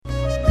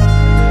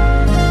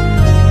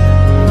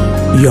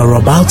You're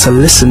about to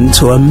listen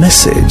to a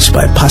message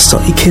by Pastor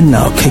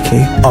Ikenna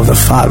Okeke of the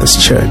Father's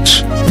Church.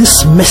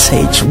 This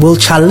message will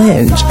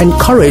challenge,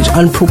 encourage,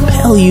 and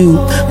propel you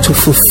to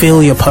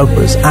fulfill your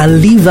purpose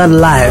and live that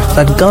life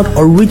that God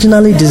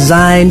originally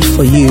designed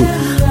for you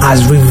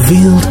as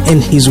revealed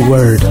in His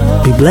Word.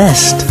 Be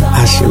blessed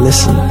as you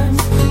listen.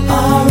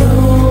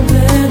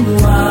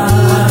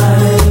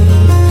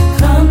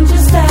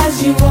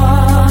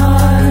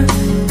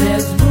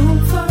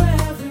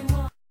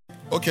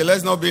 Okay,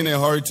 let's not be in a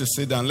hurry to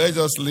sit down. Let's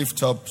just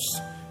lift up,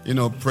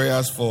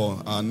 prayers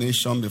for our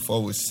nation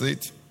before we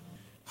sit.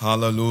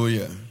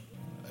 Hallelujah.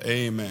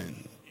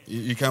 Amen.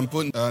 You can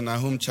put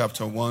Nahum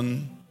chapter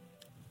 1.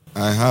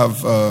 I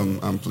have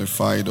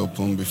Amplified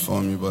open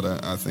before me,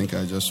 but I think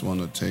I just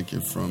want to take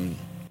it from.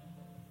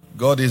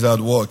 God is at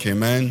work,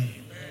 amen.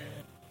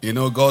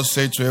 God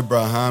said to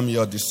Abraham,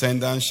 your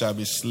descendants shall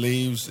be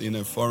slaves in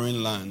a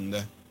foreign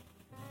land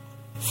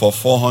for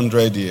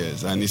 400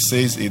 years. And He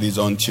says it is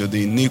until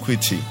the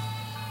iniquity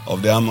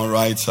of the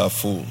Amorites are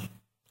full.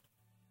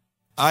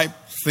 I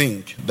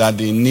think that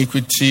the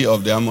iniquity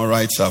of the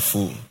Amorites are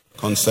full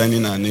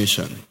concerning our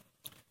nation.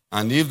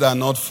 And if they are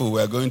not full,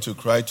 we are going to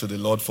cry to the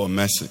Lord for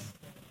mercy.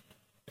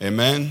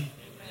 Amen?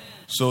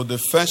 So the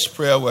first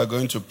prayer we are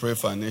going to pray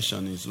for our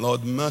nation is,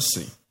 Lord,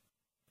 mercy.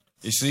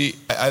 You see,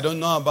 I don't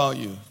know about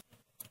you.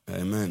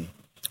 Amen.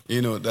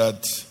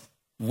 That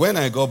when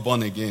I got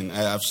born again,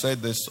 I have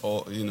said this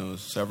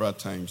several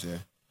times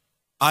here.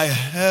 I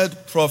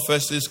heard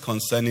prophecies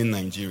concerning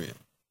Nigeria.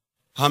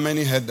 How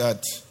many heard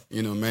that,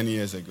 many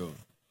years ago?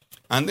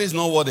 And this is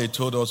not what they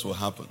told us will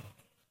happen.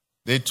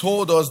 They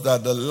told us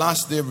that the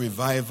last day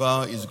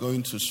revival is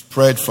going to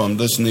spread from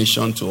this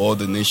nation to all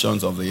the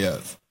nations of the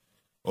earth.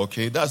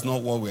 Okay, that's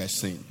not what we are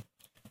saying.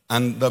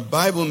 And the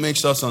Bible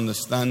makes us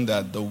understand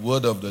that the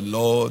word of the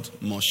Lord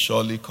must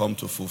surely come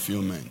to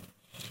fulfillment.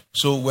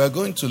 So we're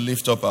going to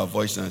lift up our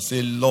voice and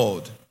say,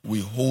 Lord,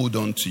 we hold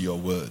on to your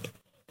word.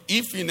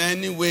 If in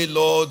any way,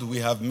 Lord, we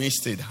have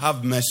missed it,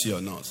 have mercy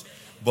on us.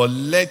 But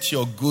let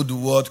your good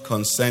word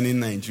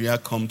concerning Nigeria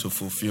come to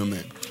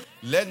fulfillment.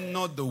 Let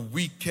not the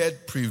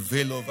wicked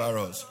prevail over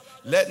us.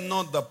 Let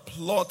not the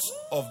plots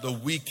of the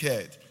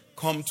wicked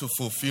come to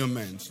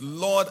fulfillment.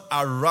 Lord,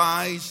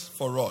 arise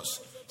for us.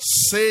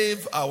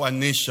 Save our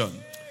nation.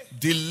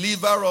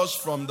 Deliver us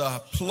from the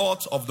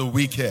plot of the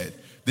wicked.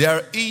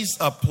 There is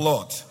a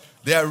plot.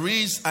 There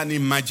is an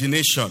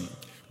imagination.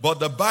 But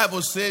the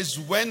Bible says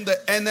when the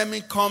enemy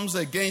comes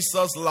against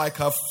us like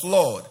a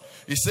flood,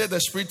 He said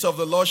the Spirit of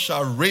the Lord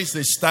shall raise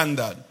a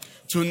standard.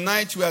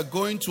 Tonight we are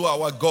going to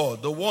our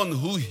God, the one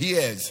who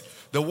hears,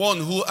 the one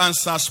who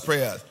answers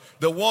prayers,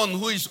 the one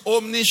who is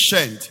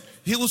omniscient.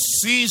 He who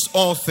sees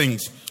all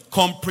things,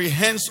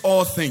 comprehends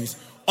all things,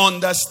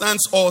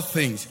 understands all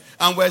things.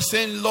 And we're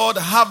saying, Lord,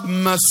 have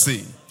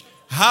mercy.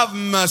 Have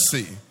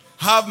mercy.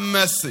 Have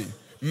mercy.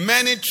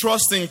 Many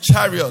trust in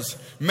chariots.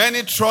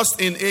 Many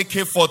trust in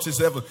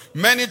AK-47.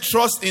 Many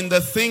trust in the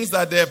things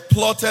that they've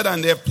plotted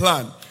and they've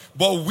planned.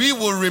 But we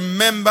will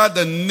remember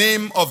the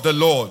name of the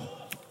Lord.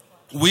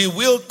 We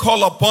will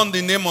call upon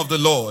the name of the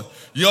Lord.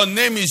 Your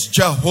name is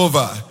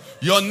Jehovah.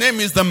 Your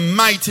name is the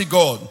mighty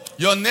God.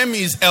 Your name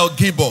is El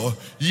Gibor.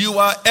 You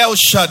are El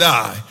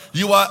Shaddai.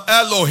 You are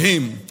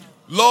Elohim.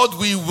 Lord,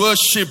 we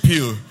worship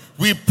you.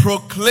 We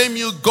proclaim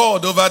you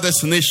God over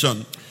this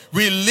nation.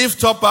 We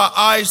lift up our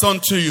eyes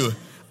unto you.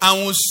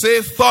 And we'll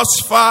say, thus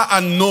far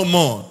and no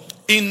more.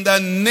 In the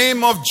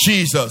name of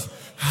Jesus,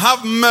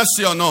 have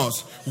mercy on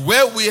us.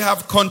 Where we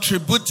have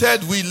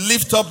contributed, we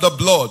lift up the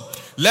blood.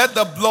 Let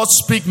the blood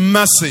speak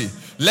mercy.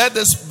 Let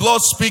this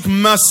blood speak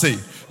mercy.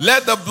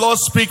 Let the blood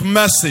speak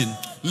mercy.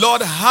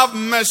 Lord, have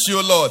mercy,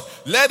 O Lord.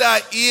 Let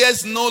our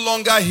ears no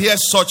longer hear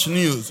such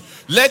news.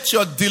 Let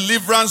your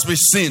deliverance be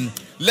seen.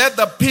 Let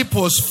the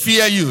peoples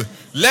fear you.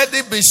 Let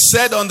it be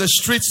said on the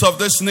streets of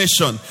this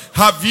nation,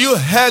 have you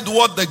heard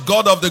what the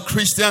God of the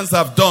Christians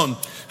have done?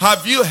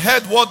 Have you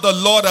heard what the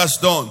Lord has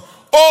done?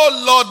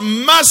 Oh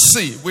Lord,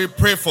 mercy we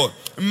pray for.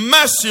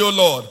 Mercy, O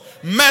Lord,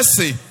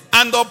 mercy.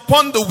 And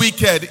upon the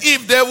wicked,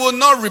 if they will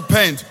not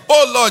repent,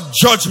 oh Lord,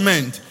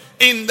 judgment.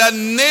 In the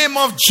name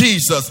of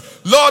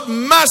Jesus, Lord,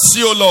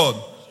 mercy, O Lord.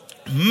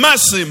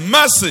 Mercy,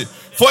 mercy.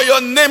 For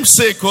your name's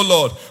sake, O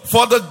Lord.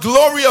 For the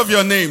glory of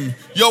your name.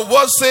 Your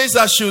word says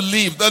I shall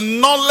live. The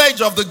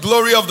knowledge of the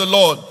glory of the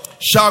Lord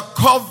shall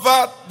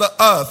cover the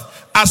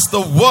earth as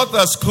the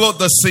waters clothe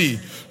the sea.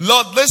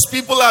 Lord, these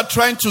people are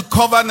trying to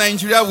cover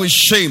Nigeria with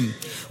shame.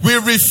 We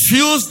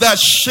refuse that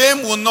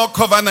shame will not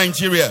cover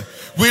Nigeria.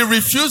 We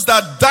refuse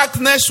that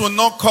darkness will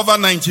not cover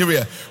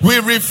Nigeria. We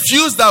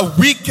refuse that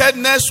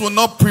wickedness will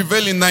not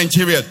prevail in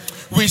Nigeria.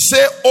 We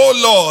say, oh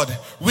Lord,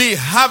 we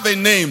have a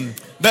name.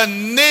 The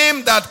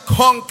name that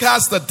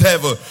conquers the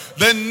devil.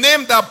 The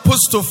name that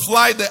puts to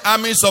flight the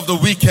armies of the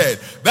wicked.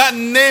 That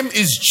name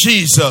is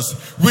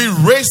Jesus. We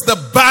raise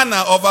the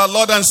banner of our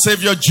Lord and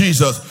Savior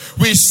Jesus.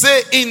 We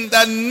say in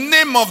the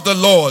name of the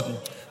Lord,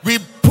 we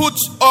put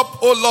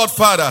up, oh Lord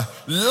Father,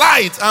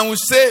 light, and we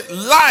say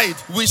light,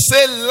 we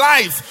say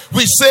life,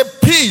 we say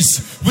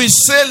peace, we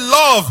say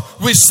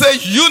love, we say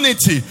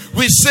unity,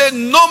 we say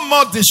no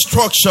more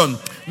destruction,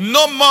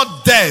 no more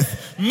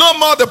death, no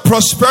more the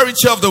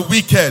prosperity of the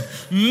wicked,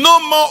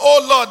 no more,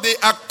 oh Lord, the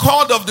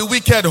accord of the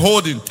wicked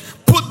holding.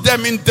 Put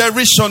them in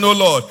derision, O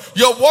Lord.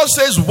 Your word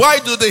says, why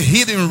do the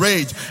heathen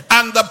rage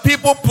and the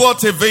people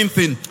plot a vain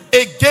thing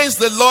against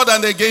the Lord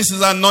and against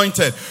his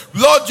anointed?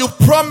 Lord, you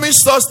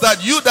promised us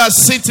that you that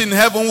sit in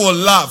heaven will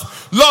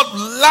laugh. Lord,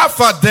 laugh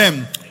at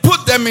them.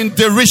 Put them in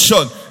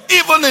derision.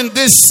 Even in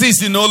this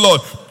season, O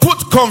Lord,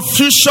 put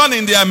confusion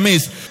in their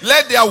midst.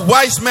 Let their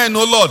wise men,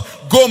 O Lord,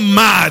 go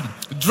mad.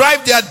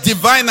 Drive their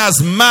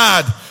diviners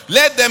mad.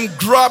 Let them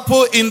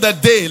grapple in the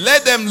day.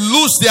 Let them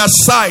lose their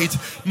sight.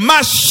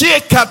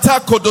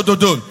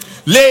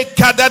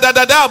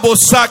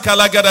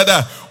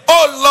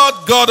 Oh Lord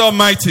God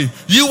Almighty,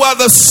 you are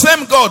the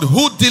same God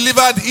who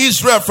delivered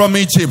Israel from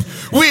Egypt.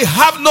 We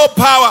have no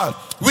power.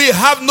 We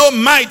have no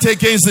might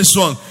against this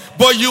one.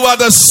 But you are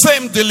the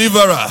same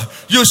deliverer.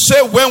 You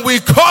say when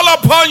we call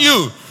upon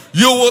you,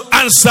 you will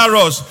answer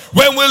us.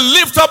 When we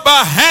lift up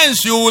our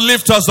hands, you will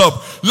lift us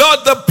up.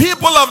 Lord, the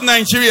people of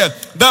Nigeria,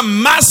 the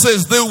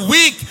masses, the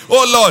weak,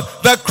 oh Lord,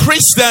 the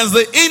Christians,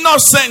 the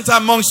innocent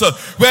amongst us,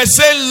 we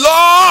say,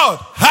 Lord,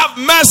 have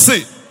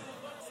mercy.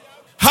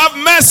 Have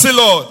mercy,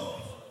 Lord.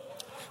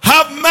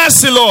 Have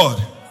mercy,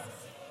 Lord.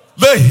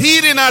 The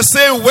heathen are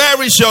saying,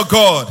 where is your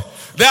God?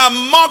 They are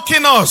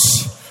mocking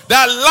us. They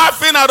are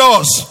laughing at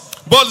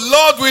us. But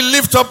Lord, we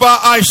lift up our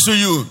eyes to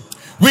you.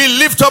 We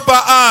lift up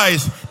our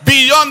eyes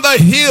beyond the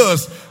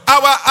hills.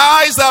 Our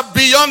eyes are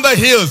beyond the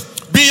hills,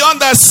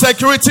 beyond our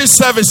security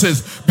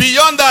services,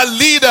 beyond our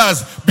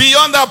leaders,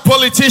 beyond our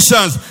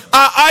politicians.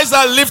 Our eyes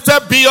are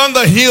lifted beyond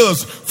the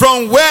hills,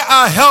 from where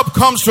our help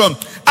comes from.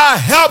 Our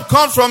help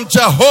comes from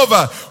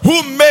Jehovah,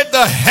 who made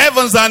the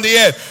heavens and the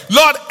earth.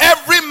 Lord,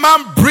 every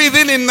man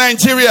breathing in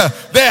Nigeria,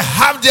 they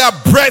have their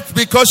breath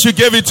because you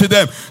gave it to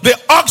them. The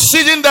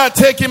oxygen they're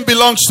taking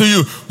belongs to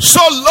you.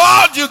 So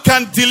Lord, you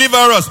can deliver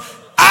us.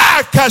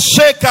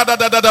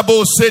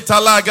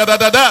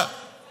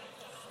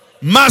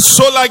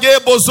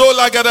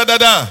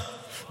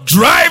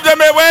 Drive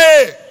them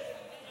away.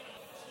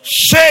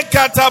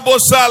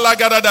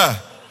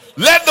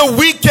 Let the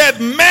wicked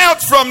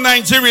melt from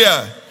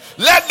Nigeria.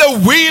 Let the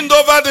wind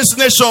over this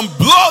nation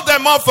blow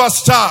them off a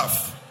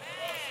staff.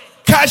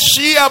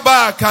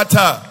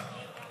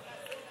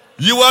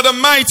 You are the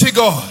mighty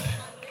God.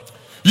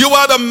 You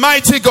are the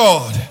mighty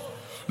God.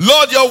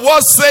 Lord, your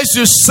word says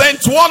you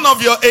sent one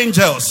of your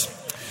angels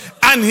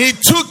and he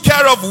took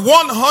care of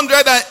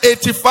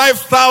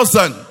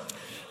 185,000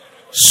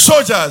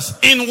 soldiers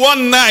in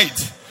one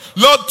night.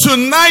 Lord,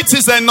 tonight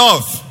is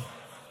enough.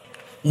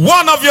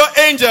 One of your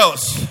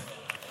angels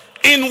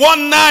in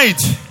one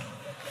night.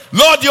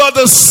 Lord, you are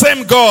the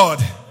same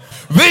God.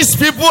 These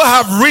people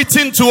have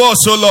written to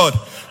us, oh Lord.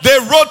 They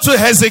wrote to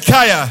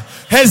Hezekiah.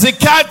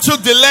 Hezekiah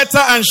took the letter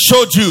and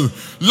showed you.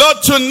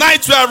 Lord,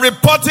 tonight we are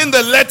reporting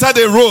the letter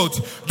they wrote.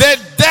 They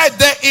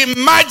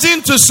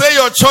imagined to say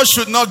your church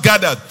should not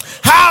gather.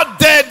 How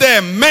dare they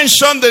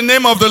mention the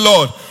name of the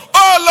Lord?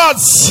 Oh Lord,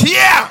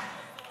 hear.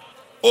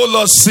 Oh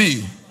Lord,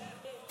 see.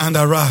 And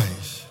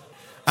arise.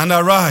 And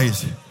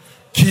arise.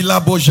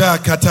 Kilaboja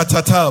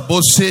katatata.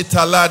 Bose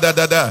talada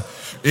dada.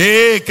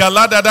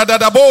 Kalada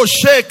dada bo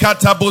she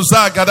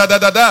kataboza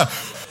gadada.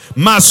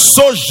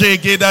 Masoje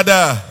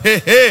gedada.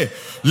 He.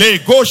 Le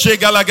goshe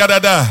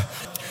galagadada.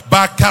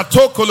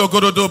 Bakatoko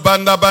logorodo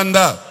banda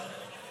banda.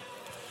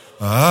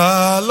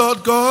 Ah,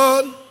 Lord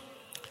God,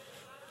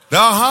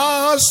 thou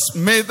hast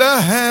made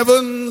the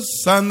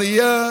heavens and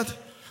the earth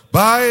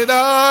by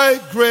thy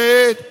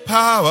great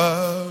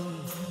power.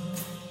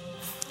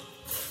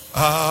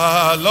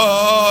 Ah,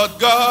 Lord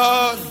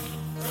God,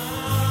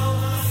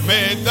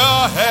 made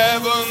the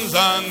heavens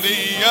and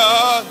the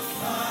earth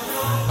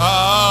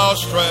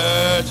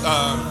outstretched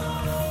arm.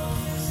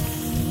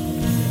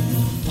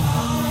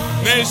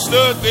 It's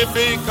too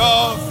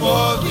difficult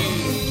for thee.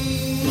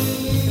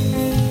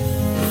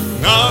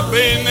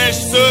 Nothing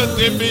is too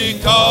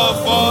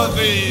difficult for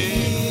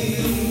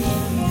thee.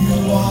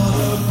 You are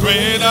the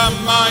great and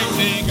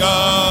mighty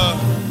God,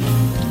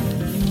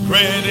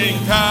 great in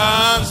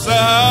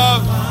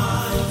counsel,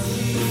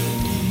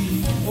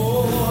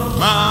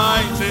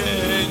 mighty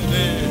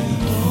indeed.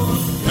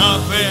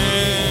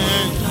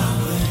 Nothing,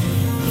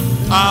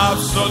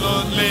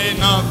 absolutely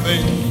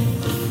nothing.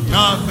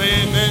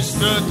 Nothing is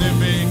too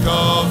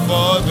difficult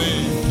for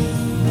thee.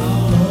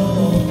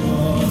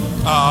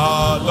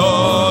 Our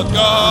Lord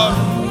God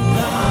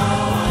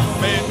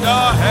made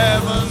the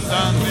heavens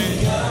and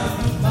the earth.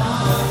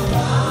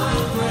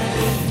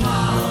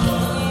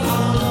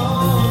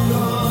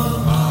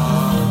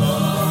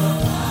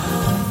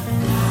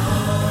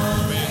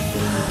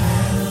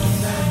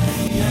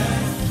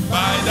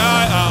 By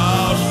thy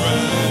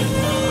outstretched.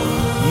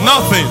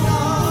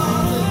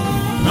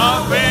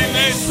 Nothing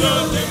is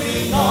too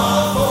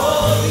difficult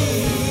for thee.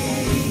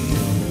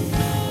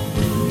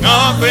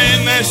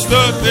 Nothing is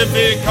too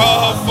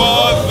difficult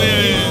for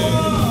thee.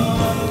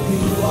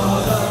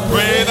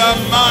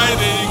 and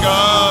mighty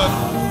God,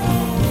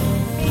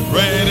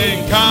 great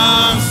in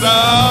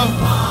counsel,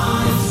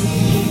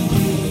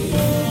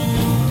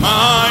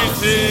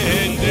 mighty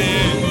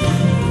indeed,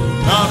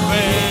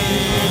 nothing,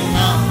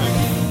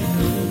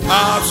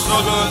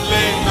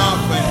 absolutely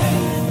nothing.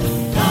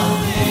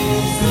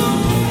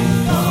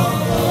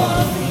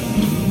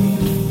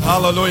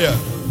 Hallelujah.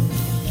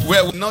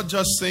 We're not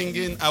just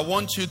singing. I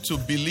want you to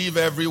believe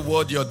every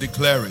word you're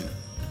declaring.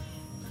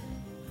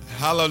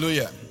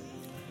 Hallelujah.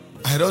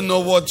 I don't know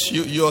what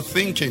you're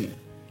thinking,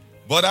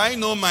 but I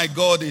know my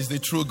God is the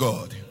true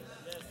God.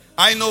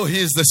 I know He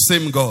is the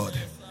same God.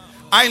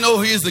 I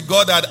know He is the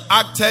God that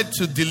acted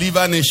to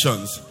deliver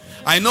nations.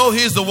 I know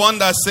He is the one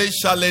that says,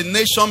 shall a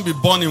nation be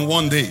born in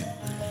one day?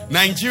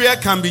 Nigeria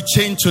can be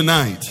changed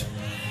tonight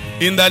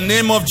in the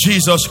name of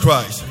Jesus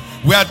Christ.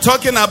 We are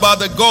talking about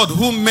the God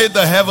who made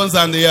the heavens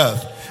and the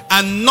earth.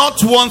 And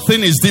not one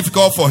thing is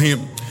difficult for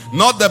Him.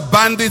 Not the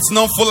bandits,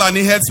 not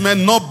Fulani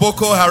headsmen, not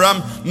Boko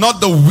Haram,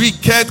 not the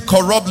wicked,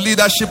 corrupt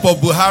leadership of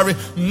Buhari.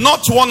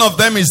 Not one of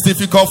them is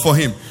difficult for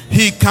Him.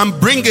 He can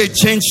bring a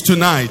change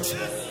tonight.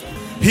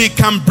 He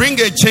can bring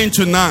a change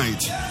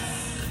tonight.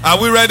 Are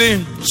we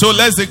ready? So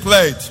let's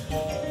declare it.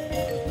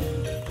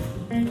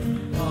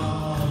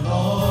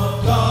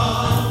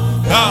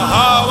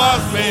 Thou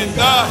hast made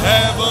the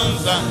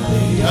heavens and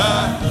the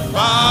earth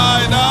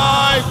by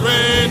thy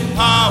great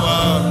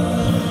power.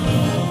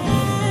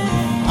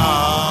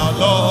 Our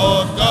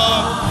Lord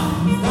God,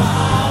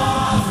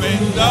 thou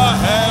made the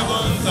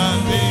heavens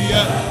and the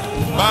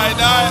earth by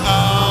thy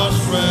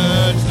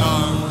outstretched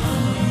arm.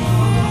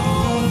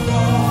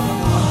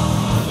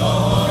 Our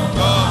Lord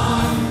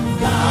God,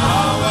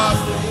 thou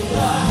hast made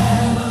the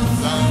heavens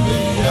and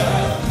the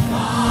earth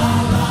by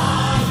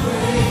thy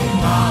great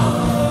power.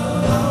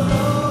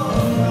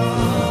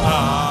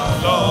 Our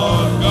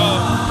Lord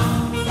God,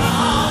 thou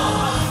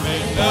hast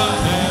made the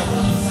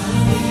heavens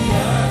and the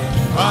earth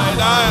by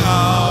thy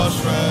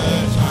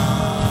outstretched arm.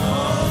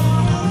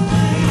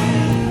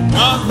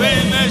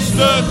 Nothing is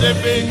too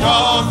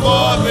difficult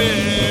for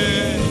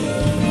thee.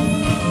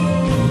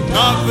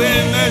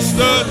 Nothing is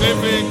too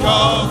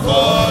difficult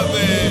for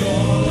thee.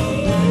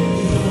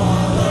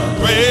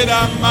 Great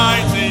and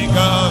mighty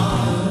God,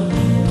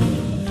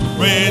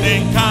 great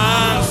in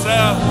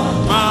counsel,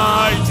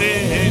 mighty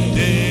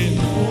indeed,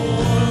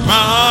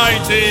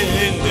 mighty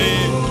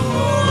indeed.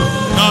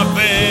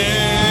 Nothing,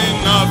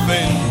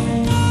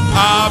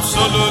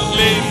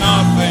 absolutely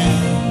nothing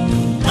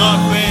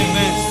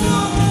is.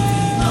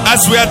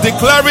 As we are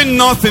declaring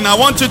nothing, I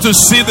want you to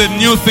see the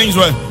new things.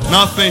 Where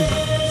nothing.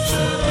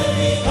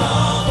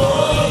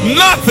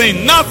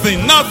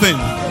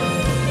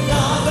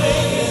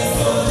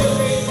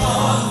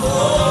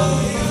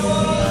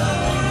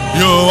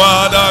 You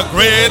are the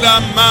great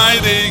and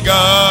mighty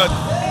God,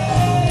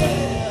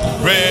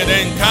 great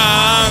in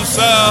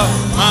counsel,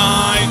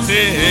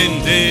 mighty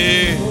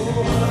indeed,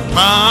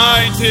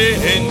 mighty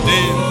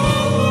indeed.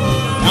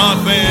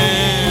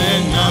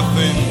 Nothing,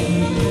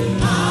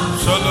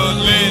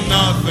 absolutely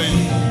nothing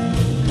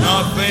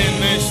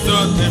is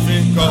too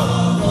difficult.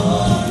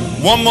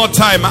 One more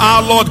time,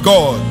 our Lord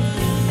God,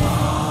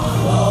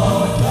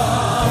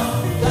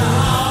 thou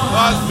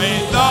hast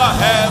made the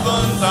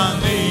heavens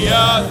and the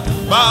earth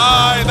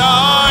by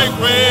thy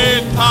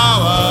great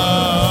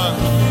power.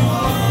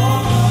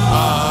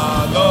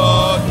 Our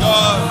Lord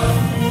God,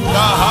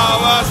 thou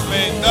hast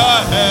made the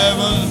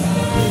heavens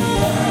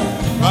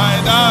by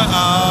thy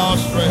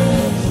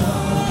outstretched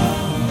arm.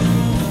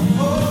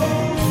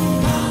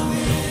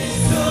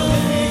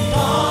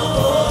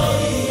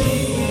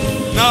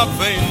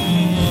 Nothing.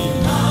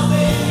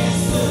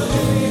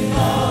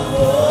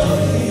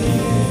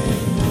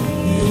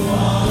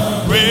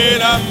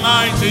 Great and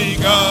mighty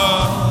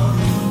God,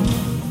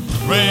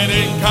 great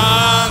in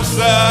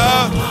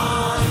counsel,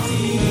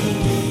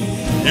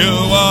 you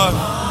are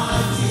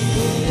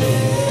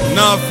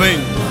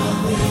nothing,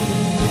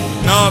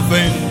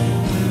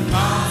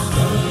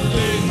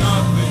 absolutely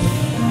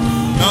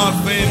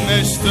nothing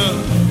is too.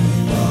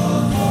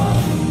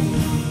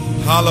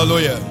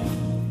 Hallelujah.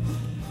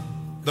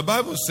 The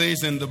Bible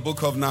says in the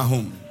book of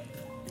Nahum,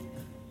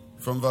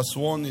 from verse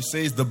 1, it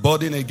says, the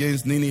burden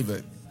against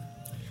Nineveh.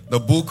 The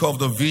book of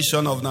the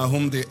vision of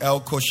Nahum the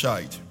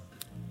El-Koshite.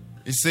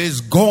 It says,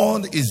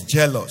 God is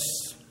jealous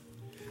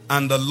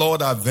and the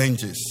Lord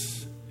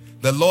avenges.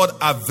 The Lord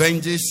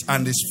avenges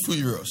and is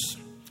furious.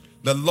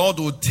 The Lord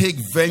will take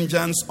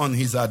vengeance on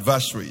his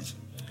adversaries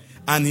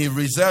and he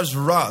reserves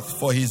wrath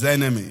for his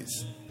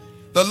enemies.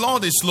 The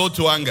Lord is slow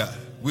to anger.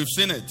 We've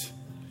seen it.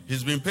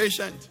 He's been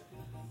patient.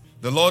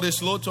 The Lord is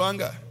slow to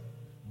anger.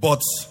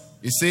 But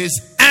it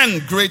says,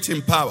 and great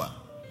in power,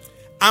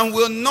 and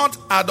will not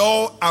at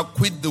all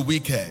acquit the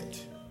wicked.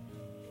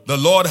 The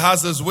Lord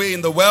has his way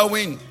in the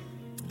whirlwind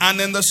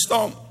and in the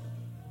storm,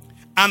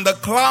 and the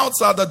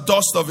clouds are the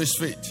dust of his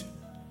feet.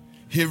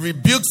 He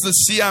rebukes the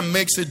sea and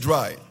makes it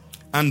dry,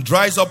 and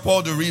dries up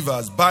all the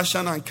rivers,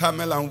 Bashan and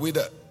Carmel and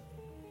wither,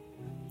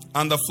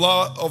 and the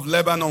flower of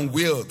Lebanon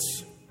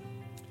wilts.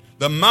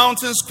 The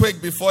mountains quake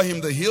before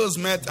him, the hills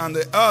melt, and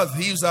the earth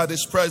heaves at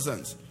his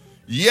presence.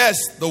 Yes,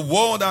 the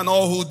world and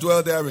all who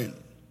dwell therein.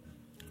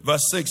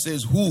 Verse 6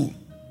 says, who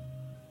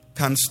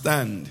can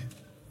stand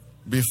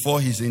before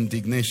his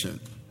indignation?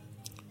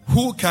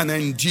 Who can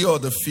endure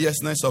the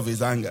fierceness of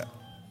his anger?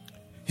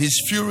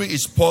 His fury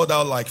is poured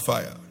out like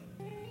fire,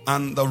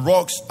 and the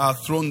rocks are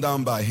thrown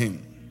down by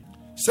him.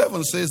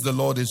 7 says, the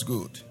Lord is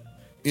good,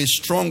 a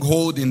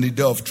stronghold in the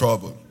day of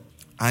trouble,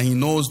 and he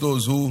knows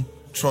those who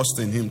trust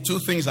in him. 2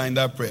 things are in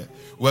that prayer.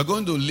 We're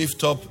going to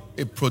lift up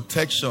a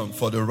protection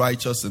for the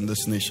righteous in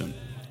this nation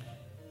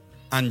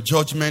and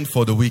judgment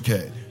for the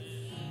wicked.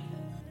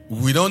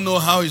 We don't know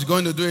how he's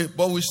going to do it,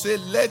 but we say,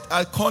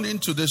 according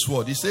to this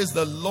word, he says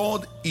the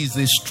Lord is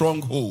a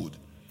stronghold.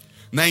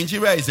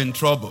 Nigeria is in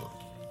trouble,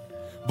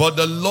 but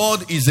the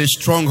Lord is a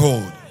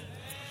stronghold.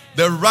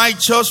 The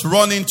righteous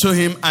run into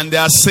him and they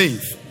are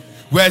safe.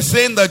 We're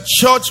saying the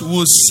church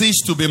will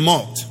cease to be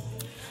mocked.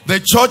 The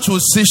church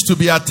will cease to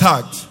be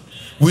attacked.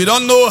 We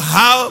don't know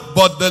how,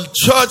 but the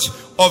church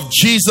of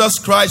Jesus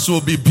Christ will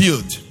be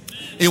built.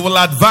 It will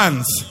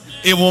advance.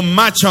 It will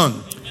march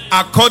on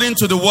according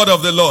to the word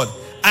of the Lord.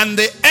 And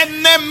the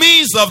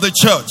enemies of the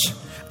church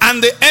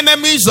and the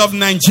enemies of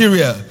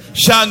Nigeria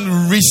shall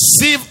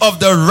receive of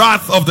the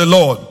wrath of the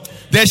Lord.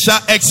 They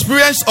shall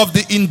experience of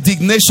the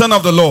indignation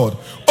of the Lord.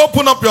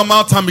 Open up your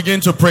mouth and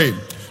begin to pray.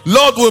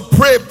 Lord, we'll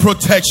pray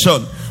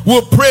protection.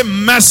 We'll pray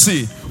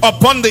mercy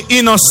upon the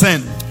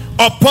innocent,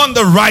 upon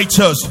the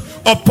righteous,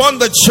 upon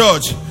the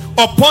church,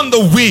 upon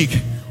the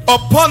weak,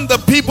 upon the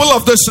people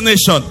of this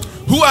nation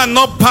who are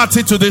not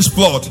party to this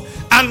plot.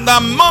 And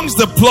amongst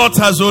the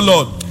plotters, O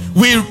Lord,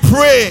 we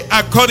pray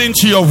according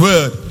to your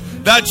word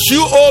that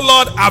you, O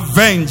Lord,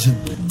 avenge.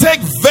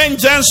 Take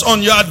vengeance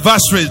on your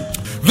adversaries.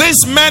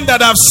 These men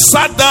that have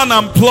sat down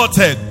and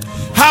plotted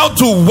how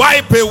to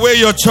wipe away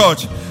your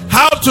church,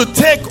 how to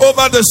take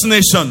over this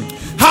nation,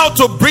 how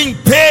to bring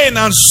pain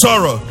and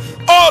sorrow.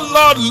 Oh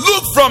Lord,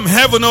 look from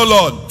heaven, oh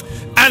Lord,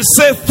 and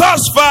say, thus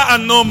far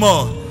and no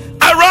more.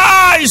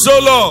 Arise,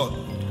 oh Lord.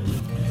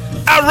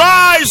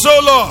 Arise,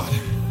 oh Lord.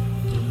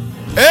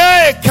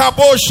 Hey,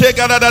 kabo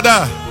shega da da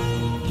da.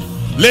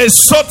 Le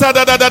sota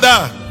da da da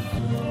da.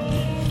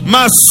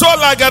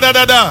 Masola ga da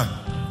da da.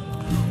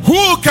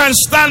 Who can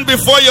stand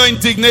before your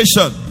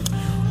indignation?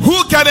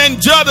 Who can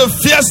endure the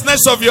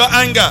fierceness of your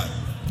anger?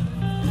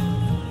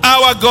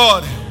 Our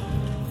God,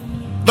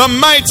 the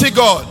mighty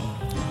God,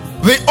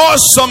 the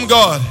awesome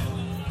God,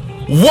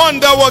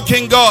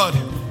 wonder-working God.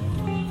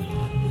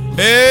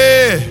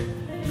 Hey,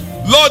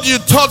 Lord, you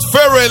taught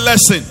Pharaoh a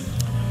lesson.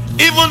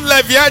 Even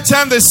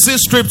Leviathan, the sea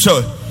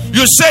scripture,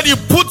 you said you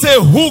put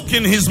a hook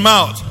in his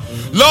mouth.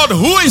 Lord,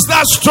 who is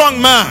that strong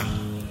man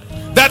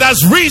that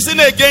has risen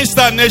against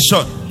our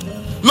nation?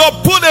 Lord,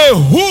 put a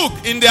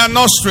hook in their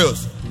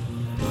nostrils.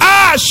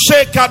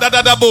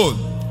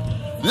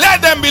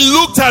 Let them be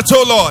looked at,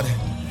 oh Lord,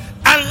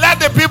 and let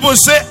the people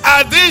say,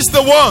 are these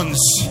the ones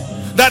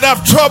that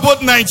have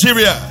troubled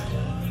Nigeria?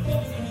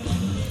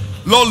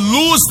 Lord,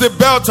 loose the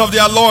belt of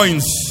their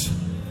loins.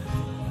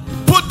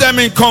 Put them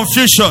in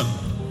confusion.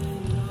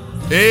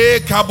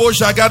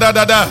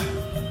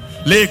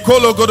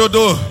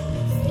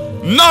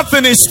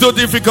 Nothing is too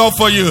difficult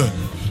for you.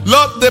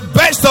 Lord, the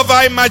best of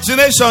our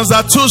imaginations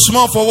are too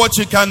small for what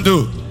you can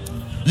do.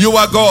 You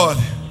are God.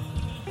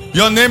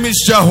 Your name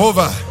is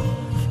Jehovah.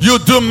 You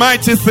do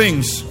mighty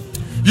things.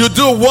 You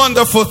do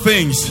wonderful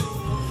things.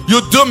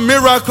 You do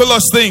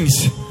miraculous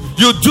things.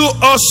 You do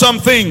awesome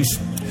things.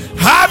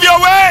 Have your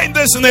way in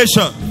this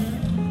nation.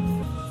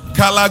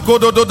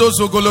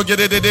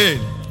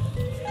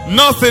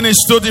 Nothing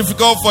is too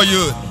difficult for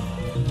you.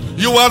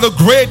 You are the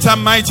great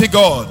and mighty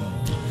God.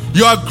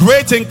 You are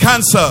great in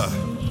cancer.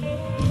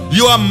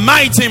 You are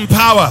mighty in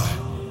power.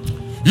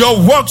 Your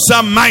works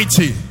are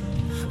mighty.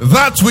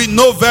 That we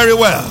know very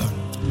well.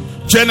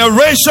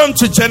 Generation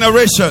to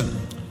generation,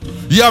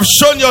 you have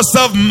shown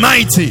yourself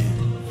mighty.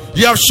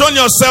 You have shown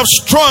yourself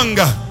strong.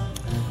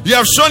 You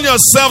have shown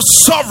yourself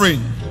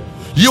sovereign.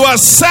 You are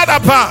set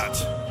apart.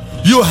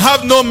 You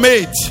have no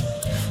mate.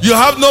 You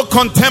have no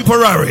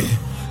contemporary.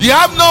 You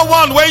have no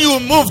one when you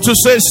move to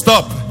say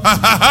stop.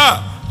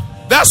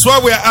 That's why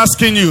we are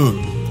asking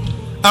you.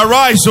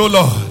 Arise, O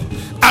Lord.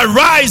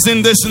 Arise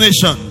in this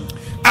nation.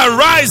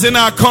 Arise in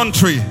our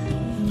country.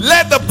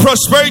 Let the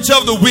prosperity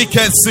of the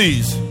wicked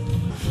cease.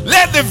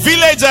 Let the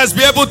villagers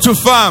be able to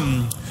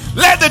farm.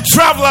 Let the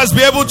travelers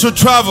be able to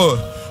travel.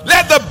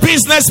 Let the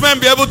businessmen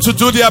be able to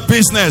do their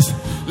business.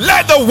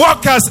 Let the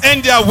workers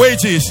earn their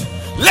wages.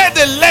 Let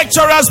the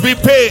lecturers be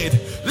paid.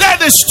 Let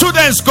the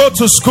students go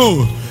to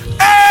school.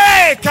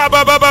 Hey,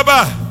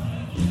 kabababa.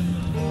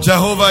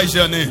 Jehovah is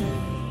your name.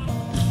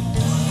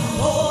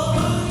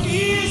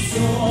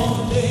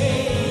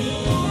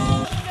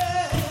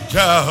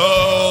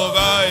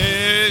 Jehovah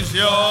is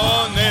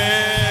your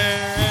name.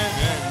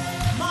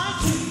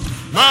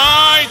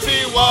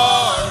 Mighty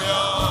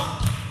warrior,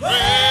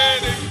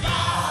 great in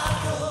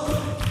battle.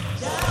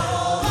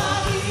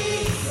 Jehovah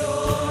is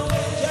your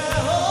name.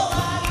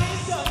 Jehovah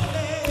is your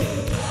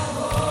name.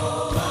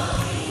 Jehovah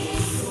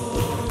is your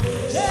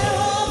name.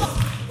 Jehovah,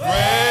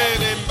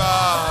 great in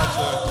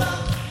battle.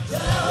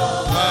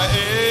 Jehovah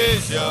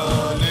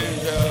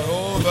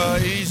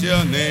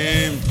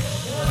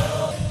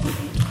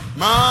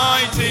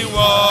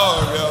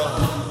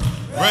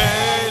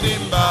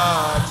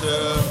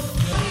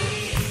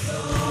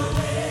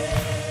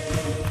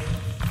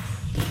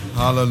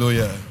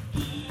Hallelujah.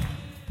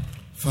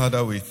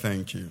 Father, we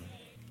thank you.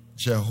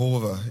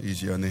 Jehovah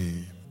is your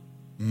name.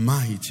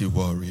 Mighty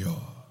warrior.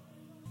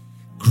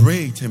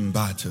 Great in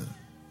battle.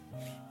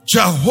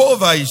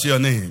 Jehovah is your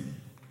name.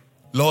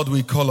 Lord,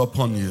 we call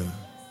upon you.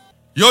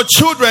 Your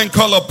children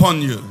call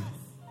upon you.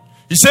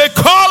 He said,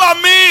 call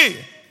on me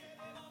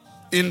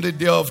in the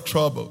day of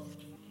trouble.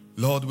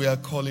 Lord, we are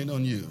calling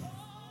on you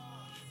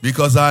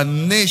because our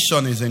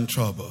nation is in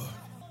trouble.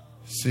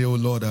 Say, oh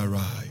Lord,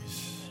 arise.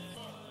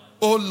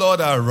 Oh Lord,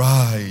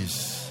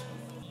 arise.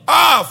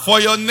 For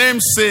your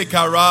name's sake,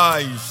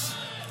 arise.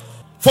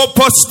 For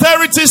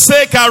posterity's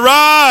sake,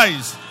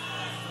 arise.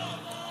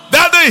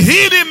 That the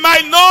heathen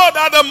might know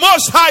that the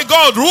Most High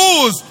God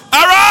rules.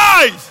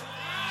 Arise.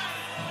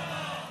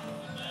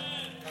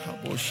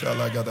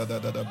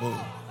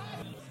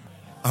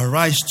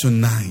 Arise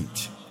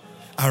tonight.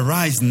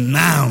 Arise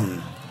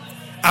now.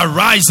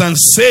 Arise and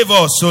save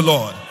us, O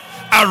Lord.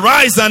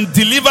 Arise and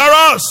deliver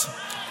us.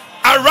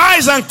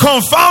 Arise and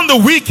confound the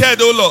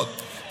wicked, O Lord.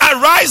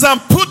 Arise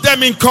and put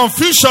them in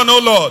confusion, O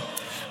Lord.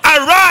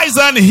 Arise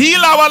and heal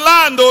our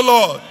land, O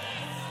Lord.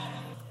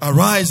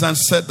 Arise and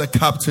set the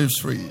captives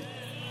free.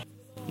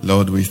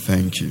 Lord, we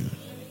thank you.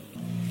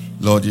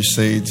 Lord, you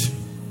said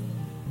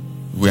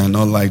we are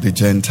not like the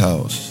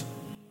Gentiles.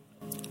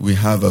 We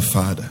have a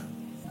Father.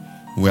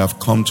 We have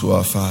come to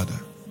our Father.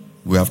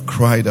 We have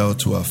cried out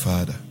to our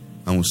Father.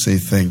 And we say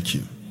thank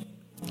you.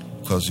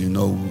 Because you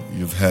know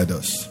you've heard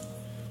us.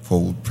 For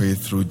we pray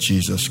through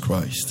Jesus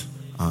Christ,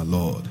 our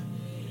Lord.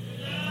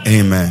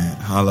 Amen.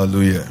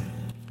 Hallelujah.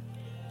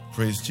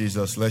 Praise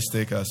Jesus. Let's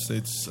take our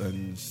seats.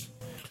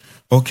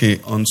 Okay,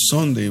 on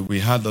Sunday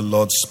we had the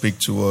Lord speak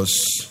to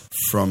us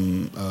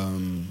from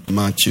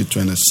Matthew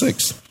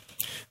 26.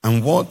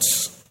 And what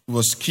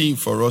was key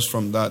for us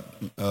from that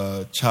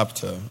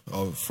chapter,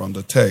 or from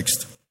the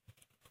text,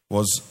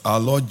 was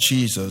our Lord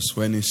Jesus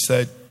when he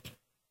said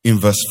in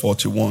verse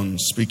 41,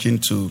 speaking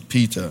to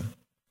Peter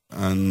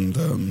and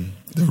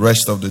the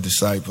rest of the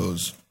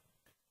disciples,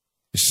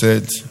 he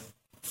said,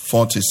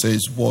 40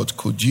 says, what,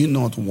 could you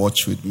not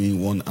watch with me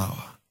 1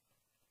 hour?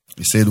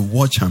 He said,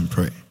 watch and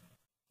pray,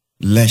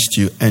 lest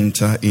you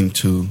enter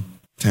into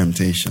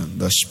temptation.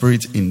 The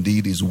spirit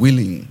indeed is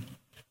willing,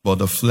 but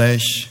the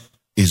flesh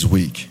is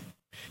weak.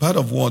 Part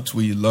of what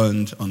we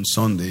learned on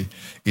Sunday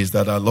is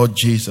that our Lord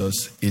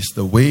Jesus is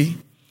the way,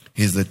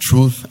 he's the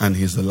truth, and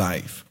he's the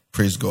life.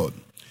 Praise God.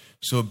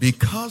 So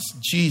because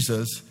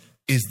Jesus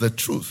is the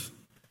truth,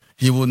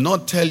 he will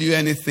not tell you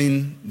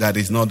anything that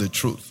is not the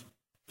truth.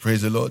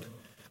 Praise the Lord.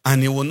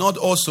 And he will not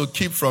also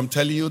keep from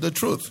telling you the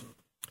truth.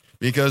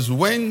 Because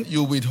when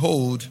you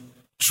withhold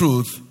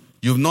truth,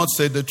 you've not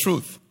said the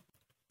truth.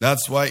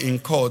 That's why in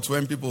court,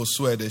 when people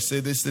swear, they say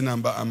this thing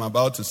I'm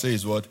about to say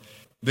is what?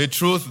 The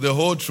truth, the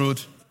whole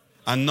truth,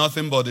 and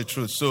nothing but the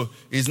truth. So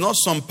it's not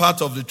some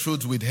part of the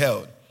truth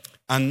withheld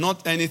and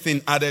not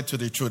anything added to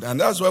the truth. And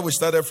that's why we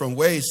started from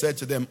where he said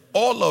to them,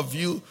 all of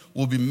you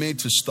will be made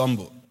to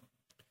stumble.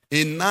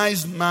 A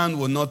nice man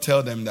will not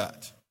tell them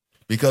that,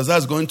 because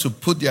that's going to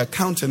put their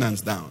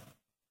countenance down.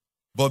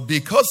 But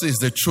because it's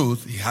the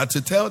truth, he had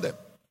to tell them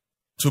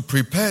to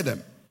prepare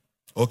them.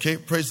 Okay,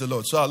 praise the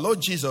Lord. So our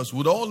Lord Jesus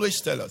would always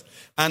tell us.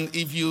 And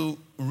if you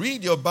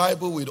read your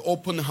Bible with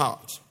open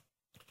heart,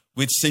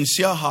 with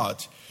sincere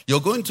heart, you're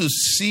going to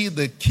see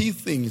the key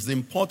things, the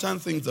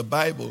important things the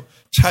Bible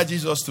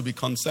charges us to be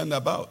concerned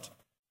about.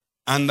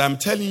 And I'm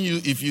telling you,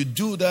 if you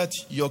do that,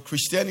 your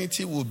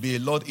Christianity will be a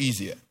lot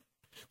easier.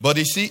 But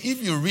you see,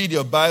 if you read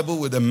your Bible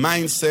with a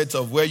mindset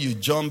of where you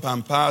jump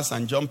and pass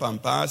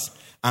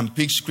and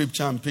pick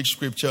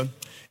scripture,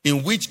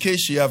 in which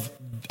case you have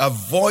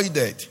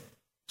avoided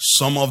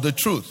some of the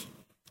truth,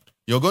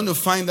 you're going to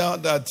find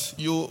out that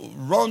you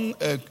run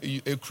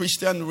a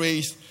Christian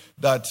race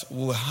that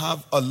will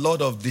have a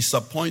lot of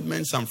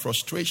disappointments and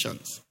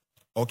frustrations.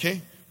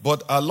 Okay?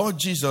 But our Lord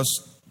Jesus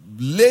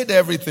laid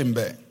everything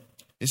bare.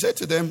 He said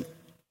to them,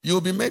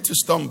 you'll be made to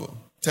stumble.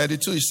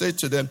 32, he said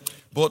to them,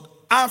 but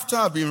after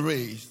I've been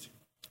raised,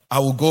 I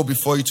will go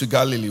before you to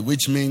Galilee,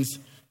 which means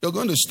you're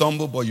going to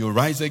stumble, but you'll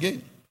rise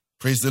again.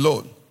 Praise the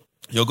Lord.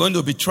 You're going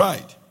to be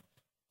tried.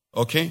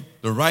 Okay?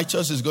 The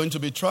righteous is going to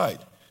be tried.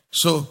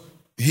 So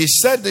he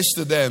said this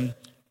to them,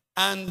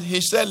 and he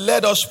said,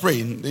 let us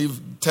pray.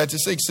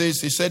 36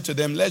 says, he said to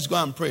them, let's go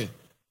and pray.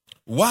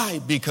 Why?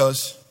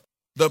 Because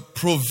the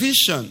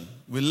provision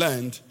we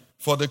learned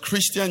for the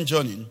Christian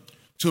journey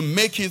to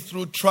make it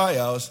through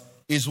trials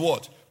is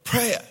what?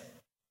 Prayer.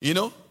 You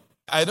know,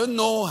 I don't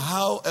know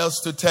how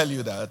else to tell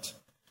you that,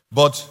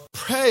 but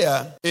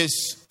prayer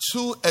is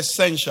too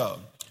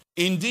essential.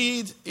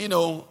 Indeed, you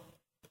know,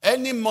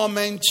 any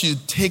moment you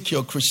take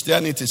your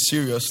Christianity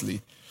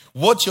seriously,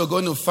 what you're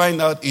going to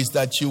find out is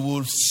that you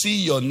will see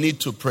your need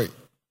to pray.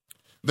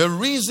 The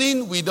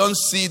reason we don't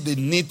see the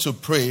need to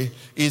pray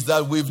is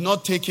that we've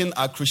not taken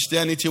our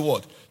Christianity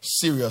what?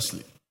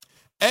 Seriously.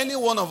 Any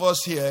one of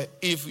us here,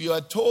 if you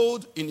are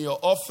told in your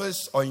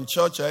office or in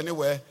church or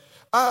anywhere,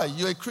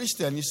 you're a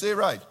Christian, you say,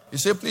 right. You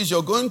say, please,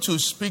 you're going to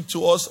speak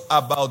to us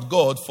about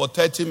God for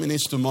 30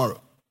 minutes tomorrow.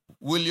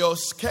 Will your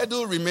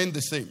schedule remain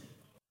the same?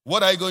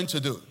 What are you going to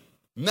do?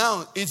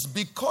 Now, it's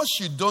because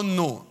you don't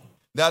know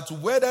that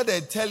whether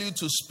they tell you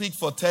to speak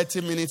for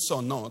 30 minutes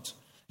or not,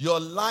 your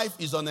life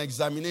is on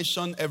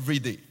examination every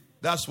day.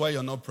 That's why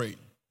you're not praying.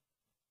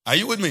 Are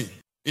you with me?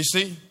 You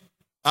see,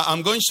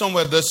 I'm going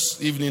somewhere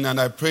this evening and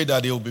I pray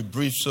that it will be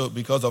brief so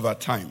because of our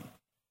time.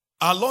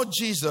 Our Lord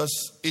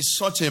Jesus is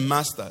such a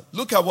master.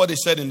 Look at what he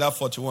said in that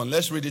 41.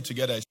 Let's read it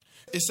together.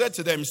 He said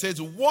to them, he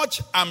says,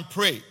 watch and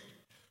pray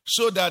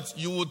so that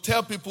you will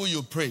tell people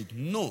you prayed.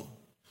 No.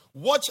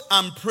 Watch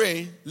and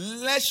pray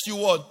lest you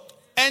would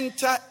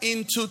enter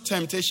into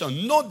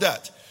temptation. Know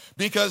that.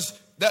 Because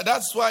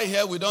that's why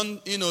here we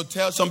don't,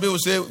 tell some people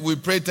say we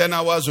pray 10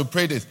 hours, we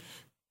pray this.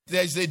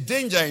 There's a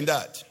danger in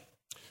that.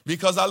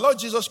 Because our Lord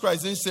Jesus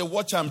Christ didn't say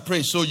watch and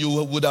pray so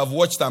you would have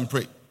watched and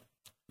pray.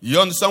 You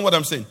understand what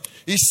I'm saying?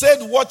 He said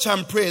watch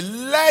and pray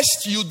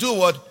lest you do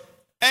what?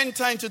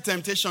 Enter into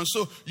temptation.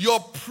 So you're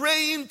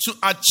praying to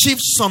achieve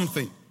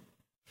something.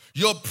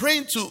 You're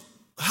praying to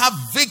have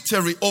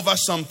victory over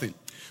something.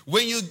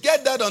 When you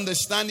get that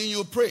understanding,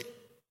 you pray.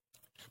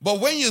 But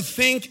when you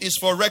think it's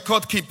for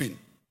record keeping,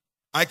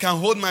 I can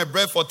hold my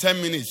breath for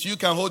 10 minutes. You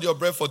can hold your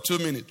breath for 2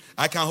 minutes.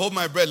 I can hold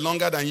my breath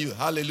longer than you.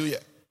 Hallelujah.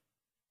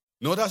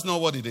 No, that's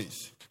not what it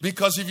is.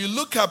 Because if you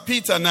look at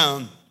Peter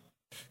now,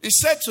 he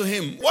said to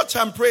him, watch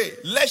and pray,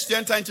 lest you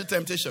enter into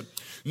temptation.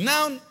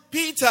 Now,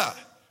 Peter,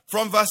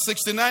 from verse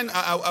 69,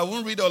 I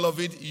won't read all of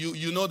it.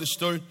 You know the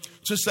story.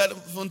 To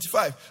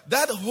 75.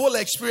 That whole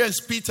experience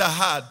Peter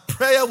had,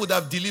 prayer would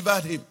have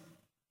delivered him.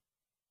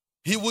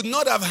 He would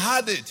not have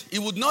had it. It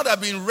would not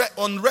have been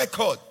on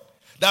record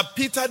that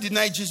Peter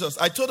denied Jesus.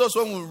 I told us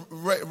when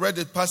we read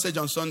the passage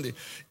on Sunday.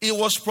 It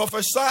was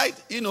prophesied,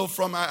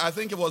 from, I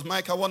think it was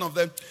Micah, one of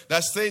them,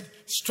 that said,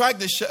 strike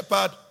the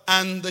shepherd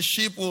and the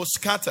sheep will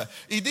scatter.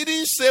 He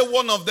didn't say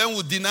one of them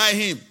would deny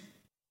him.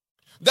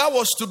 That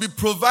was to be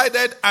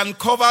provided and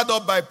covered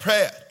up by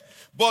prayer.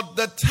 But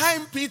the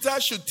time Peter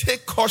should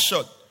take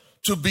caution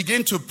to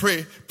begin to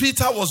pray,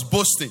 Peter was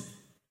boasting.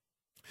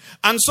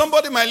 And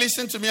somebody might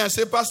listen to me and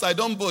say, Pastor, I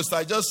don't boast.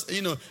 I just,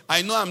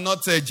 I know I'm not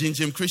a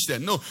Jim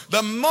Christian. No,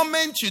 the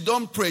moment you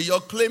don't pray,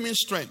 you're claiming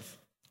strength.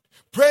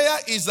 Prayer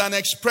is an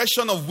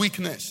expression of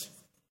weakness.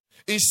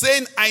 It's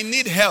saying, I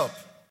need help.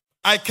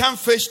 I can't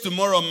face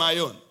tomorrow on my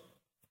own.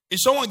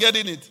 Is someone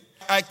getting it?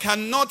 I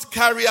cannot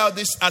carry out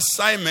this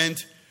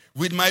assignment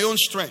with my own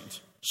strength.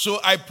 So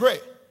I pray.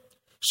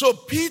 So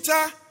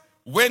Peter,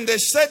 when they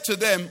said to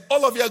them,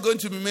 all of you are going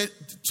to be made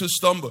to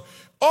stumble.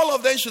 All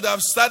of them should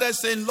have started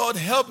saying, Lord,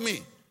 help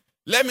me.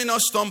 Let me not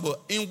stumble.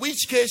 In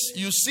which case,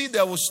 you see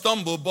they will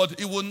stumble, but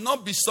it will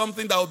not be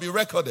something that will be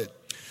recorded.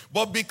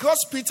 But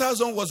because Peter's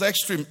own was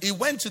extreme, it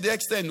went to the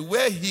extent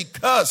where he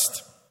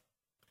cursed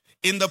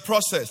in the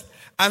process.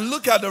 And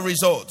look at the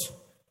result.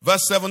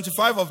 Verse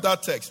 75 of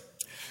that text.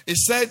 It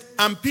said,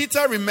 and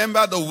Peter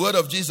remembered the word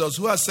of Jesus,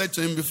 who has said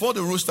to him, before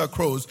the rooster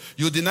crows,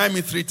 you deny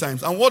me 3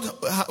 times. And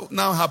what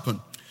now happened?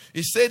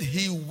 He said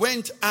he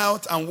went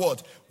out and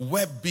what?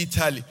 Wept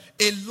bitterly.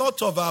 A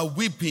lot of our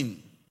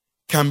weeping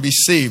can be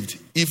saved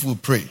if we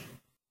pray.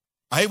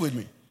 Are you with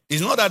me?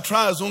 It's not that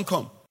trials won't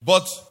come,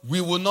 but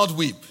we will not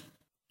weep.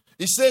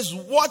 It says,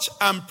 watch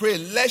and pray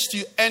lest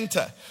you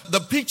enter. The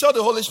picture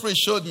the Holy Spirit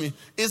showed me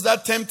is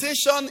that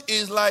temptation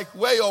is like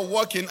where you're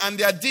walking and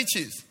there are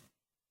ditches.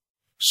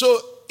 So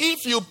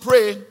if you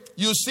pray,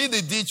 you see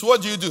the ditch,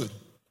 what do?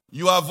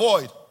 You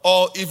avoid.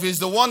 Or if it's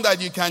the one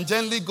that you can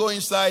gently go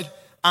inside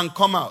and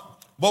come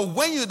out. But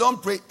when you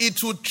don't pray, it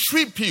will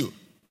trip you.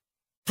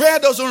 Prayer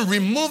doesn't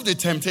remove the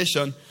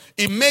temptation.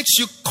 It makes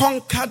you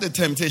conquer the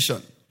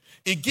temptation.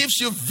 It gives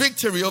you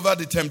victory over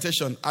the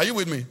temptation. Are you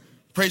with me?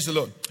 Praise the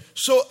Lord.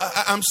 So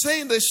I'm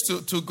saying this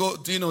to go,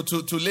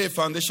 to lay a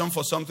foundation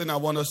for something I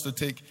want us to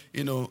take,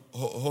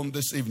 home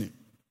this evening.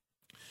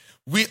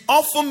 We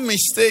often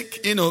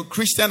mistake,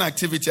 Christian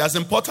activity, as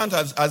important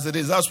as it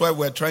is. That's why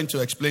we're trying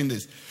to explain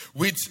this,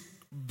 with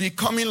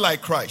becoming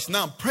like Christ.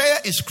 Now, prayer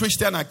is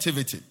Christian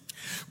activity.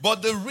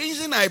 But the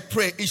reason I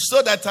pray is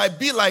so that I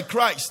be like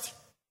Christ.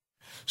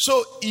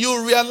 So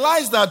you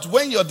realize that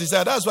when you're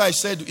desired, that's why I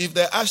said if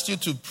they asked you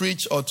to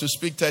preach or to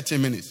speak 30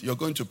 minutes, you're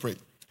going to pray.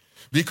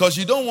 Because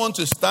you don't want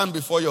to stand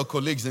before your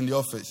colleagues in the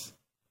office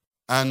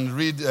and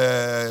read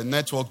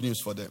network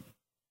news for them.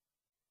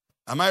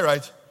 Am I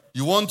right?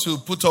 You want to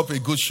put up a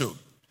good show.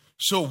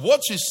 So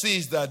what you see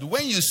is that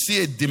when you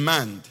see a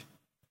demand,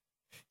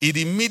 it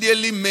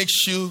immediately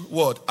makes you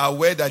what?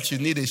 Aware that you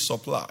need a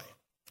supply.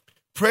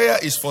 Prayer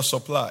is for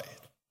supply.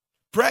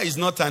 Prayer is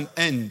not an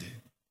end.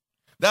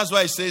 That's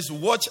why it says,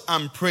 watch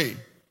and pray.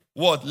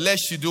 What?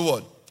 Lest you do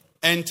what?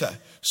 Enter.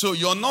 So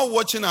you're not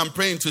watching and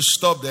praying to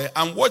stop there.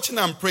 I'm watching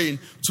and praying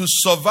to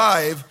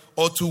survive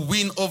or to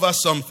win over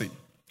something.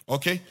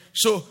 Okay?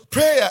 So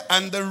prayer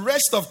and the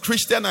rest of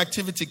Christian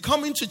activity,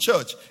 coming to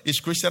church is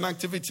Christian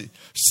activity.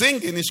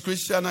 Singing is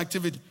Christian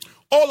activity.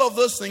 All of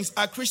those things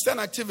are Christian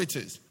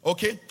activities.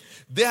 Okay?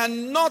 They are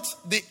not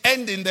the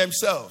end in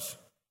themselves.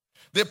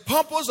 The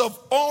purpose of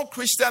all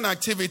Christian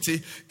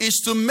activity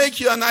is to make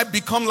you and I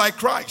become like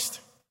Christ.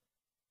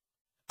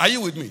 Are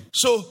you with me?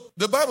 So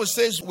the Bible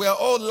says we are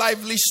all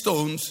lively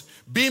stones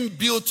being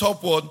built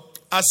upward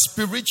a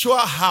spiritual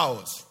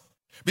house.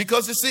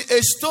 Because you see,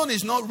 a stone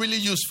is not really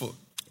useful,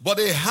 but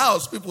a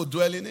house, people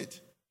dwell in it.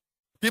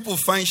 People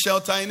find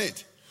shelter in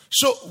it.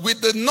 So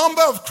with the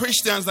number of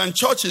Christians and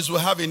churches we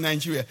have in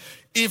Nigeria,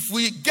 if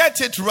we get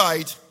it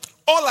right,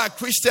 all our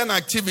Christian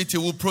activity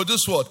will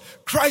produce what?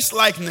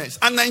 Christ-likeness.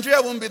 And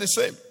Nigeria won't be the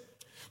same.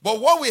 But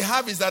what we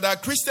have is that our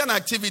Christian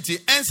activity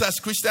ends as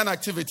Christian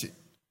activity.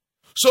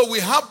 So we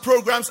have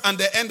programs and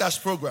they end as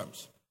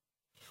programs.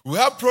 We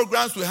have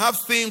programs, we have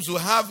themes, we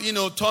have,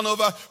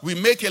 turnover, we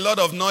make a lot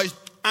of noise.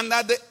 And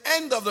at the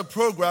end of the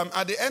program,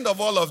 at the end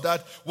of all of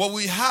that, what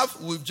we have,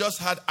 we've just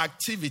had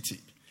activity.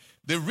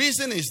 The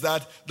reason is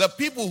that the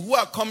people who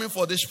are coming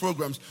for these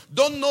programs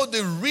don't know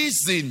the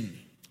reason,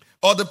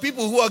 or the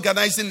people who are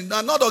organizing it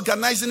are not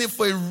organizing it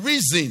for a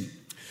reason.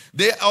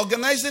 They're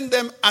organizing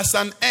them as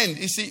an end.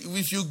 You see,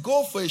 if you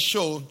go for a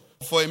show,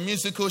 for a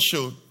musical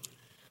show,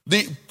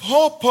 the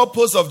whole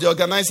purpose of the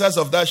organizers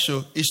of that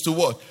show is to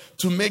what?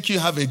 To make you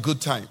have a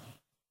good time.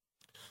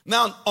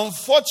 Now,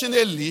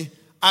 unfortunately,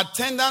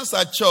 attendance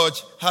at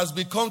church has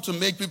become to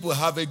make people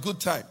have a good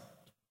time.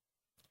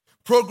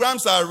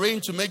 Programs are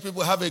arranged to make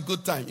people have a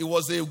good time. It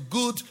was a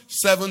good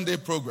 7-day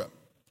program.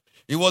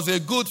 It was a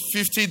good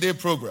 50-day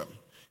program.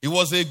 It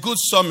was a good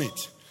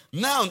summit.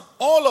 Now,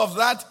 all of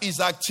that is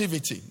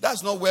activity.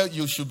 That's not where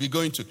you should be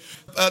going to.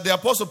 The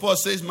Apostle Paul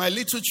says, my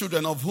little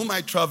children of whom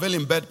I travel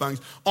in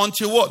bedbanks,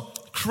 until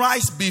what?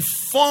 Christ be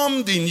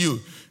formed in you.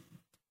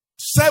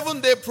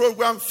 7-day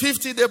program,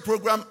 50-day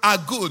program are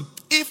good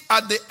if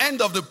at the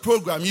end of the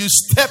program you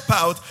step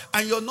out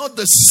and you're not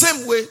the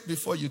same way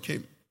before you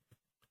came.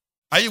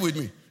 Are you with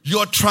me?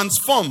 You're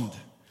transformed.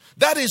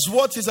 That is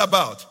what it's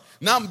about.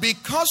 Now,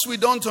 because we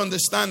don't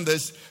understand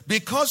this,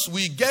 because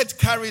we get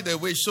carried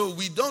away, so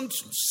we don't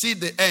see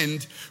the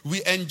end,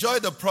 we enjoy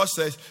the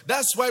process.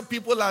 That's why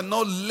people are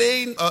not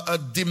laying a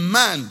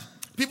demand.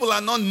 People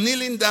are not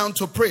kneeling down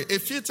to pray. A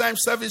few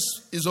times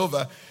service is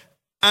over,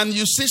 and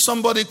you see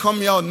somebody come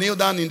here or kneel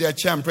down in their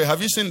chair and pray.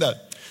 Have you seen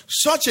that?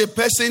 Such a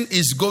person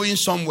is going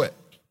somewhere,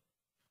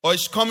 or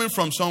is coming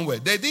from somewhere.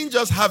 They didn't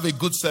just have a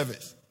good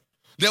service.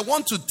 They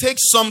want to take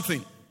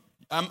something.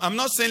 I'm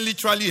not saying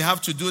literally you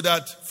have to do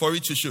that for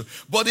it to show.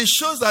 But it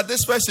shows that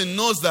this person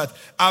knows that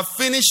I've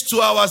finished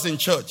 2 hours in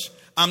church.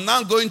 I'm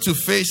now going to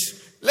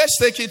face, let's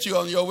take it you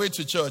on your way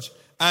to church.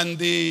 And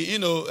the,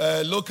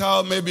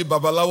 local, maybe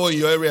Babalawo in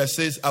your area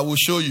says, I will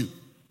show you.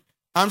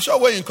 I'm sure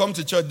when you come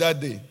to church that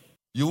day,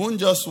 you won't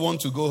just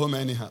want to go home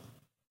anyhow.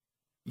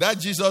 That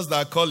Jesus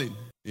that calling,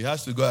 he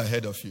has to go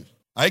ahead of you.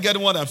 Are you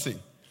getting what I'm saying?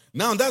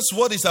 Now that's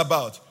what it's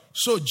about.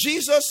 So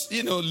Jesus,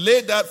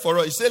 laid that for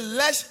us. He said,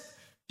 lest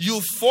you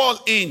fall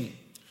in.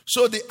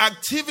 So the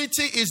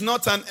activity is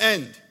not an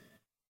end.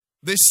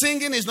 The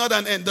singing is not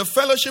an end. The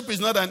fellowship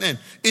is not an end.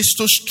 It's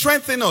to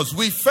strengthen us.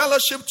 We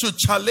fellowship to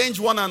challenge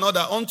one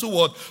another unto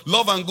what?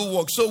 Love and good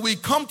work. So we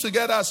come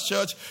together as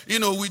church. We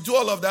do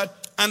all of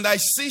that. And I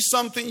see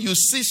something, you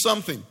see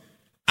something.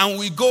 And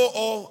we go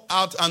all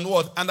out and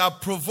what? And are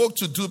provoked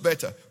to do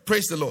better.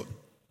 Praise the Lord.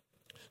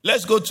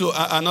 Let's go to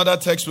another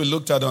text we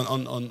looked at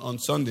on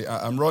Sunday.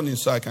 I'm running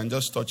so I can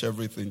just touch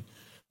everything.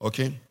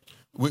 Okay?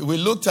 We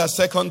looked at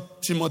 2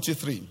 Timothy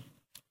 3.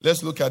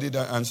 Let's look at it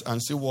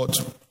and see what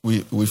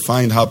we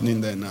find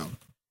happening there now.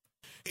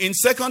 In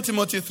 2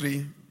 Timothy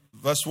 3,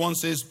 verse 1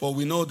 says, "For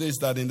we know this,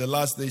 that in the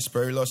last days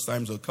perilous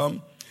times will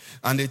come.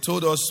 And they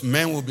told us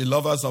men will be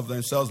lovers of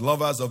themselves,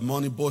 lovers of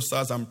money,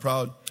 boasters and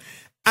proud."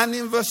 And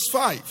in verse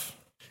 5,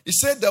 it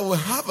said they will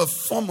have a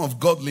form of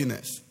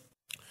godliness,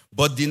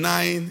 but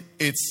denying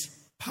its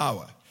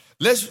power.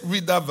 Let's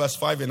read that verse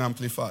 5 in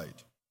Amplified.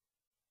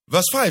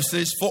 Verse 5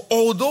 says, "For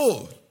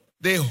although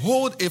they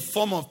hold a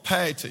form of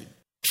piety,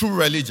 true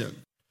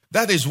religion,"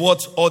 that is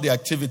what all the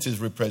activities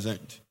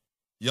represent.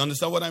 You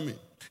understand what I mean?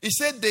 He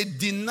said they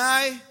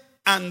deny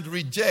and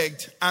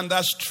reject and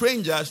are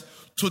strangers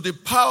to the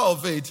power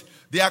of it.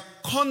 Their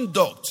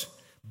conduct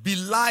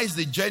belies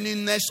the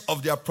genuineness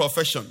of their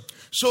profession.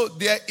 So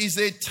there is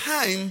a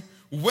time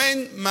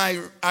when my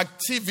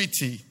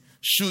activity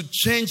should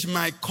change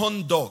my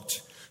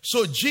conduct.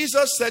 So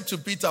Jesus said to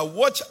Peter,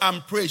 watch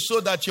and pray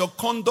so that your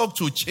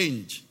conduct will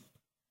change.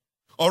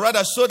 Or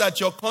rather, so that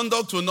your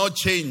conduct will not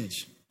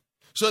change.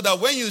 So that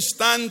when you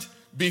stand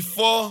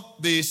before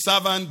the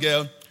servant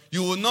girl,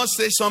 you will not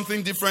say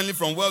something differently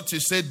from what you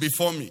said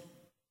before me.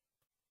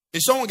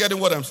 Is someone getting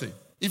what I'm saying?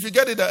 If you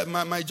get it,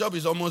 my job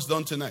is almost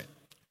done tonight.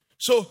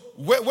 So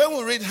when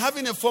we read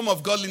having a form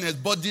of godliness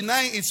but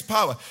denying its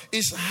power,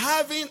 is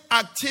having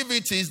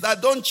activities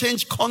that don't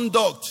change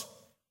conduct.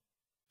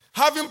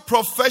 Having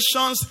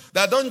professions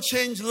that don't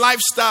change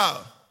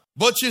lifestyle.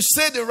 But you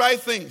say the right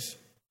things.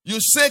 You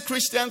say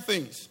Christian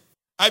things.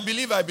 I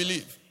believe.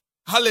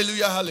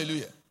 Hallelujah,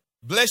 hallelujah.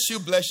 Bless you,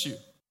 bless you.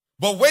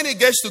 But when it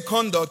gets to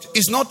conduct,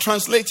 it's not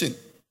translating.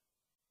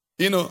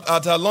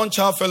 At our lunch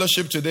hour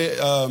fellowship today,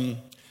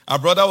 our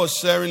brother was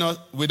sharing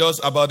with us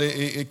about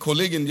a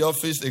colleague in the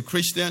office, a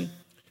Christian,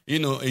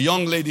 a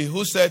young lady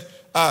who said,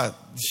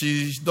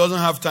 she doesn't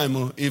have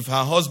time. If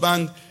her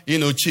husband,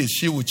 cheats,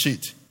 she will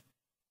cheat.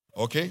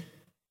 Okay?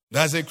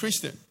 That's a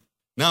Christian.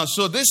 Now,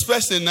 so this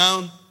person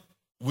now,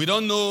 we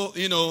don't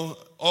know,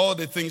 all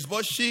the things,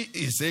 but she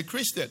is a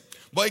Christian.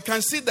 But you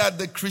can see that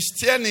the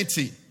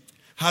Christianity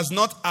has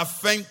not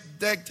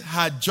affected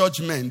her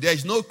judgment. There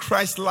is no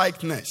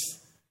Christ-likeness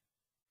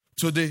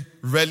to the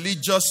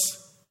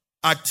religious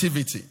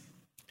activity.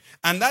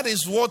 And that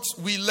is what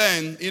we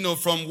learn,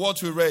 from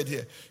what we read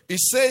here. It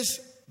says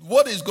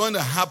what is going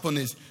to happen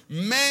is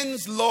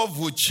men's love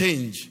will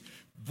change.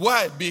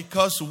 Why?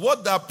 Because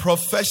what they're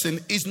professing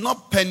is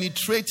not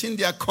penetrating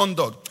their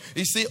conduct.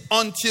 You see,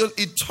 until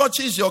it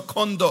touches your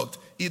conduct,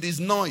 it is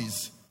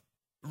noise.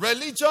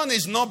 Religion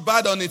is not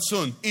bad on its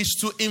own. It's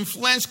to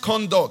influence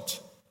conduct.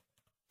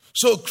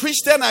 So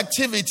Christian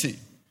activity,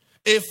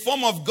 a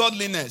form of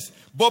godliness,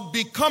 but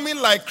becoming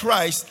like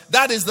Christ,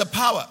 that is the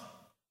power.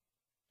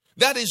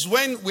 That is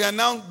when we are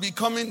now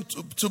becoming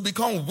to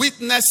become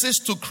witnesses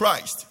to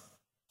Christ.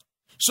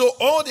 So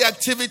all the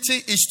activity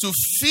is to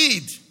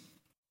feed,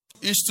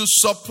 is to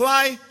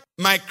supply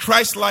my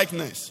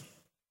Christ-likeness.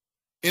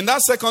 In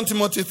that 2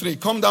 Timothy 3,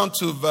 come down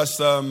to verse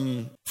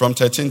from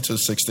 13 to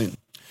 16.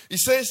 It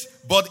says,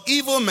 but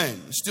evil men,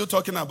 still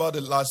talking about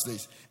the last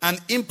days, and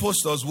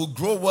impostors will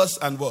grow worse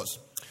and worse,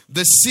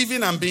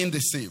 deceiving and being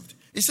deceived.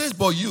 It says,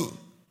 but you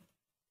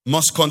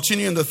must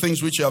continue in the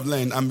things which you have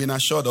learned and been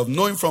assured of,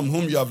 knowing from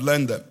whom you have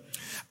learned them.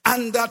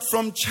 And that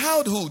from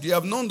childhood you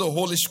have known the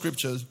Holy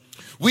Scriptures,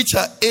 which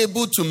are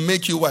able to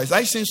make you wise.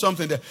 I seen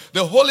something there.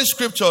 The Holy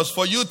Scriptures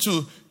for you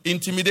to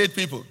intimidate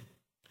people.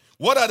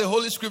 What are the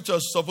Holy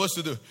Scriptures supposed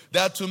to do? They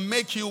are to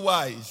make you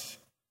wise.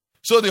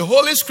 So the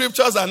Holy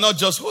Scriptures are not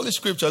just Holy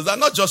Scriptures. They are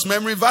not just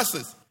memory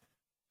verses.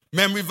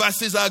 Memory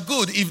verses are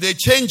good if they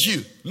change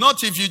you.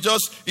 Not if you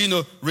just,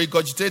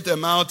 regurgitate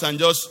them out and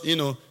just,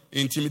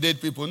 intimidate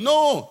people.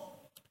 No.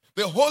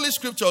 The Holy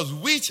Scriptures,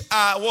 which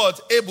are what?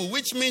 Able.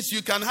 Which means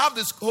you can have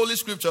this Holy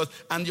Scriptures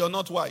and you're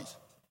not wise.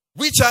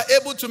 Which are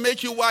able to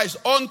make you wise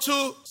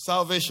unto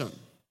salvation.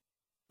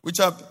 Which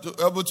are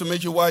able to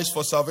make you wise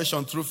for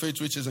salvation through faith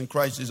which is in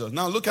Christ Jesus.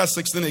 Now look at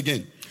 16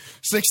 again.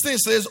 16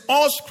 says,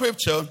 all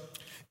Scripture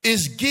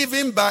is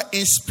given by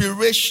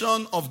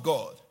inspiration of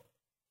God.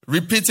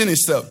 Repeating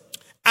itself.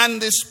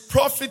 And is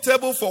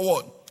profitable for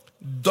what?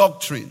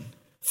 Doctrine.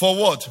 For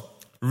what?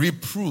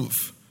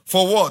 Reproof.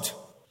 For what?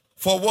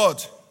 For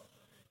what?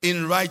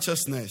 In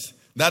righteousness.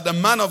 That the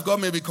man of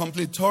God may be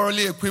complete,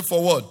 thoroughly equipped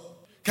for what?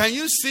 Can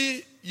you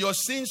see you're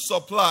seeing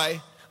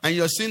supply and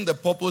you're seeing the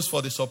purpose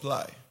for the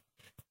supply?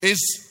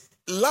 It's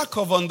lack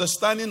of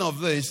understanding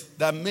of this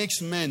that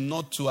makes men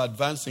not to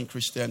advance in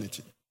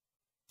Christianity.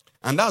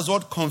 And that's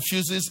what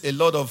confuses a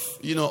lot of,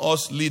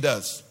 us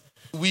leaders.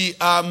 We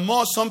are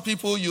more, some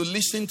people, you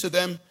listen to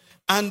them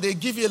and they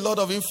give you a lot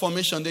of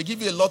information. They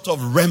give you a lot of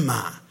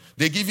rhema.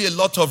 They give you a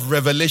lot of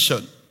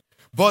revelation.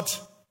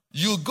 But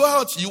you go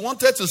out, you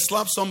wanted to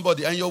slap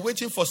somebody and you're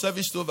waiting for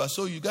service to over.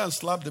 So you go and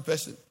slap the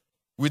person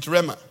with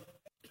rhema.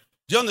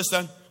 Do you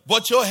understand?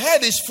 But your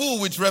head is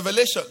full with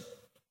revelation.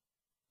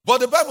 But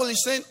the Bible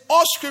is saying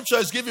all Scripture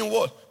is given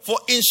what? For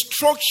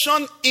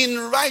instruction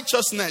in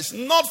righteousness.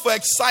 Not for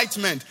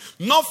excitement.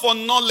 Not for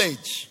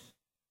knowledge.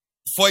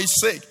 For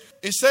its sake.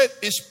 It said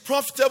it's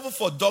profitable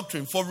for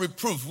doctrine, for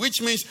reproof.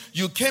 Which means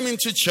you came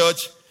into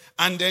church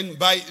and then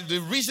by the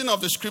reason of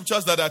the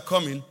Scriptures that are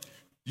coming,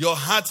 your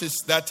heart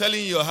is, they're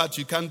telling your heart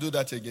you can't do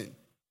that again.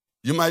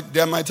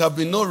 There might have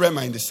been no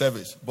rhema in the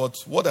service. But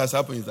what has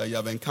happened is that you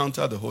have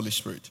encountered the Holy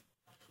Spirit.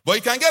 But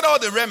you can get all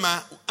the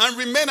rhema and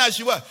remain as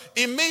you are.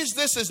 It means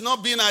this is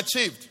not being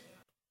achieved.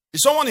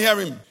 Is someone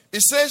hearing me?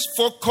 It says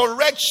for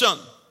correction.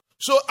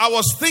 So I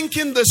was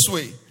thinking this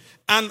way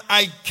and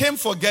I came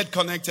for Get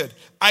Connected.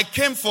 I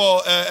came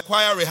for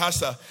choir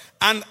rehearsal.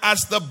 And as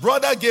the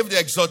brother gave the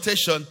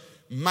exhortation,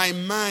 my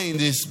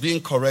mind is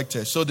being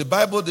corrected. So the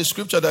Bible, the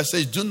scripture that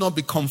says, do not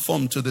be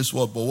conformed to this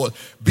world, but what?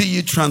 Be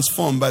ye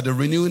transformed by the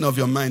renewing of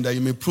your mind that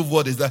you may prove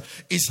what is that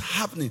is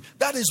happening.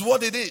 That is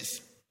what it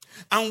is.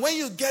 And when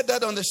you get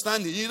that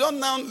understanding, you don't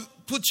now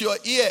put your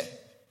ear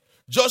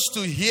just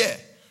to hear.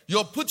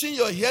 You're putting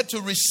your ear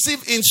to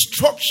receive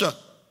instruction.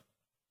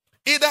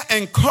 Either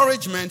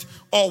encouragement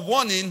or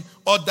warning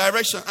or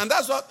direction. And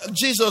that's what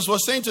Jesus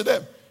was saying to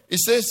them. He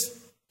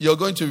says, you're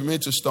going to be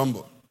made to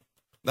stumble.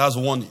 That's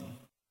warning.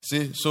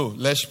 See, so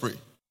let's pray.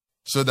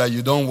 So that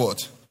you don't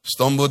what?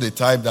 Stumble the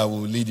type that will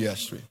lead you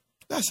astray.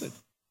 That's it.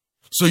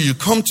 So you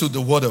come to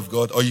the word of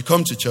God or you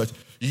come to church.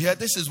 You hear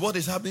this is what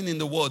is happening in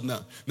the world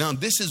now. Now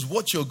this is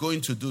what you're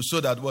going to do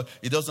so that what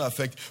it doesn't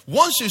affect.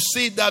 Once you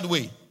see it that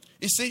way,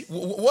 you see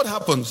what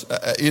happens,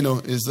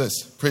 is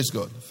this. Praise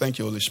God. Thank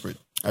you, Holy Spirit.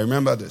 I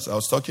remember this. I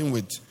was talking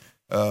with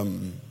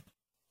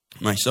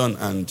my son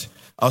and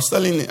I was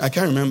telling him, I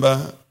can't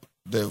remember,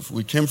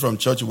 we came from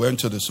church, we went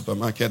to the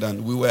supermarket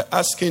and we were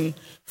asking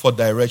for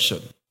direction.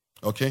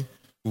 Okay?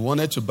 We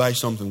wanted to buy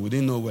something. We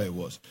didn't know where it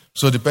was.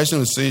 So the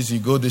person says, you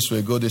go this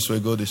way, go this way,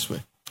 go this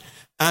way.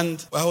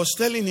 And I was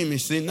telling him, he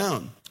said,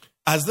 now,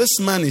 as this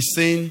man is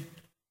saying,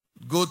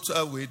 go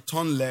away,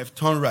 turn left,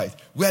 turn right,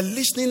 we are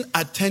listening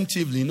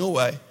attentively. You know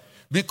why?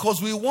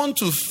 Because we want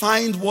to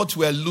find what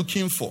we are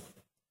looking for.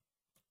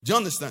 Do you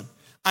understand?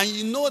 And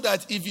you know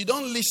that if you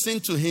don't listen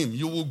to him,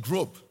 you will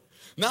grope.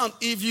 Now,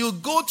 if you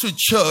go to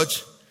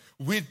church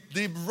with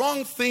the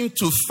wrong thing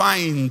to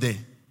find,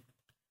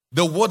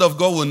 the word of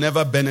God will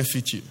never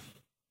benefit you.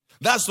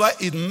 That's why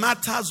it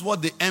matters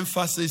what the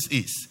emphasis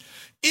is.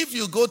 If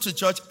you go to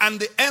church and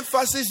the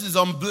emphasis is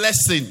on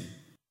blessing,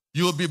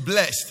 you will be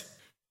blessed.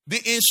 The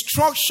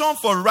instruction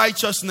for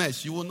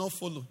righteousness, you will not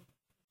follow.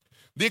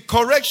 The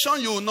correction,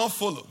 you will not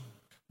follow.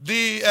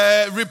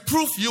 The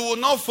reproof, you will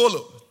not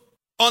follow.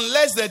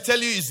 Unless they tell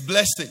you it's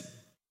blessing.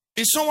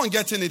 Is someone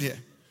getting it here?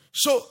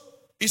 So,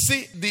 you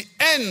see, the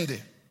end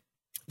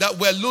that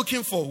we're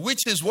looking for,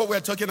 which is what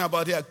we're talking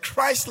about here,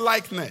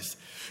 Christ-likeness,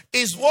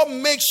 is what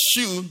makes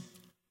you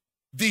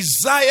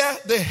desire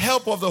the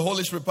help of the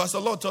Holy Spirit. Pastor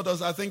Lord taught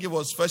us, I think it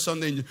was first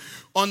Sunday,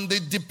 on the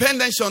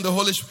dependency on the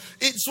Holy Spirit.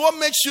 It's what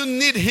makes you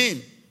need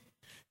him.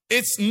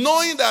 It's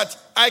knowing that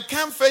I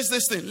can't face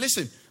this thing.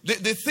 Listen, the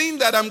thing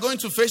that I'm going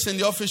to face in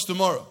the office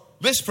tomorrow,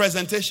 this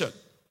presentation,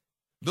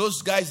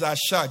 those guys are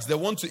sharks. They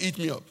want to eat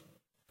me up.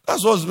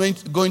 That's what's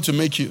going to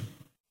make you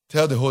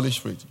tell the Holy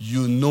Spirit,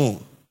 you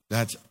know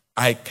that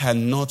I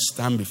cannot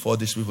stand before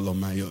these people on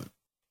my own.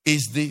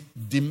 It's the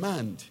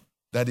demand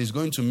that is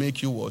going to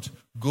make you what?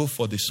 Go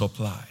for the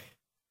supply.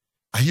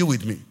 Are you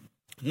with me?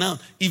 Now,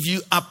 if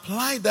you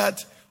apply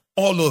that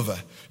all over,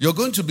 you're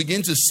going to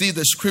begin to see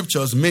the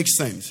scriptures make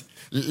sense.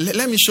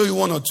 Let me show you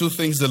one or two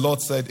things the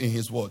Lord said in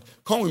his word.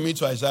 Come with me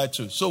to Isaiah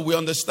 2. So we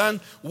understand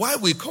why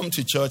we come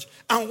to church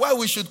and why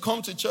we should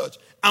come to church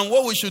and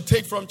what we should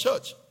take from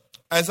church.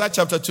 Isaiah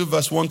chapter 2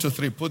 verse 1 to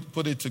 3.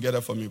 Put it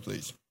together for me,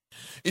 please.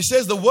 It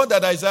says, the word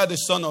that Isaiah the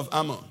son of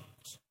Amoz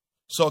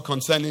saw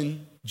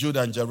concerning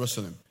Judah and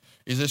Jerusalem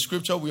is a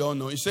scripture we all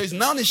know. It says,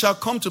 now it shall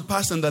come to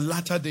pass in the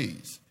latter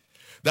days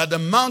that the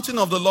mountain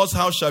of the Lord's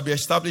house shall be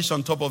established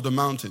on top of the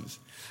mountains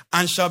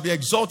and shall be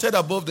exalted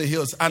above the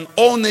hills, and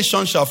all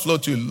nations shall flow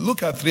to you.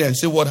 Look at 3 and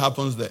see what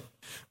happens there.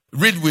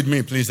 Read with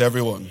me, please,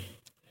 everyone.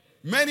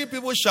 Many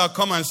people shall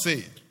come and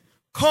say,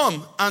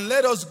 come and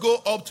let us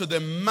go up to the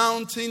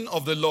mountain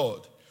of the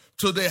Lord,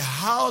 to the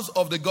house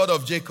of the God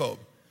of Jacob.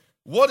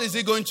 What is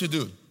he going to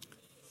do?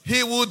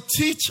 He will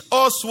teach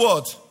us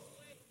what?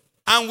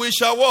 And we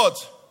shall what?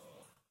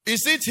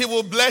 Is it he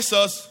will bless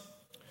us?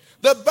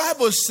 The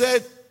Bible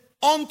said,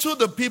 unto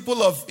the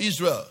people of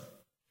Israel,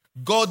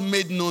 God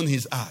made known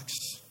his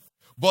acts,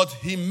 but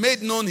he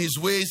made known his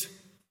ways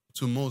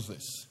to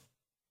Moses.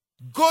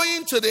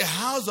 Going to the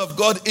house of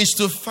God is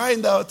to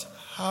find out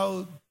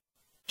how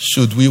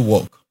should we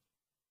walk.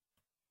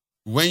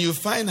 When you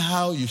find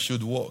how you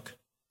should walk,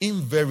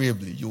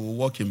 invariably you will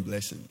walk in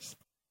blessings.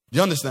 Do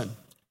you understand?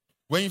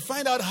 When you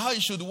find out how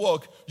you should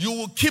walk, you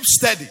will keep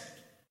steady.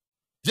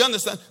 Do you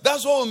understand?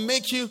 That's what will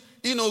make you,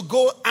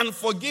 go and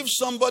forgive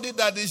somebody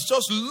that is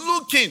just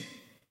looking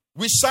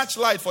with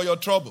searchlight for your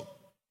trouble.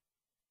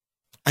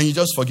 And you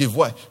just forgive.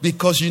 Why?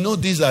 Because you know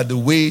these are the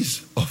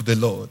ways of the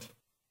Lord.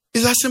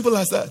 It's as simple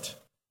as that.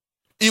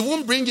 It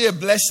won't bring you a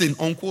blessing,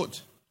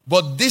 unquote.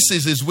 But this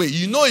is his way.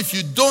 You know if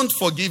you don't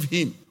forgive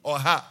him or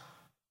her,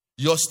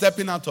 you're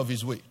stepping out of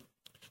his way.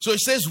 So it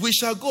says, we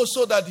shall go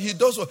so that he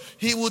does what?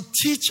 He will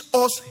teach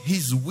us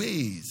his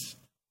ways.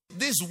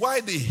 This is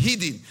why the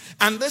hidden.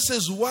 And this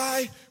is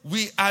why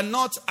we are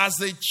not, as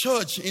a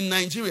church in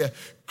Nigeria,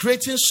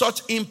 creating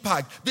such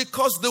impact.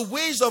 Because the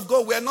ways of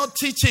God, we are not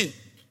teaching.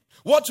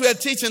 What we are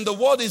teaching, the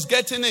world is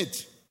getting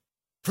it.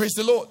 Praise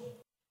the Lord.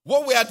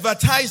 What we're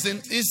advertising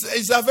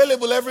is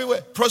available everywhere.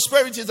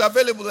 Prosperity is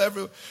available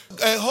everywhere.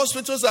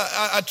 Hospitals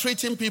are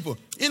treating people.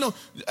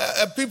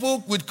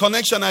 People with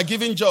connection are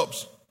giving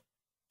jobs.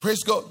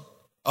 Praise God.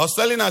 I was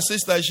telling our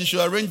sister she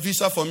should arrange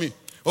visa for me.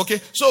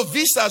 Okay, so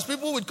visas,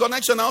 people with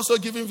connection are also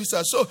giving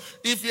visas. So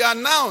if you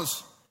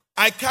announce,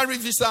 I carry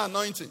visa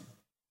anointing,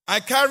 I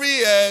carry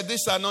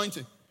this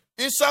anointing,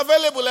 it's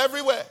available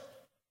everywhere.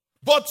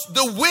 But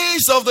the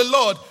ways of the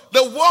Lord,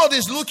 the world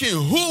is looking,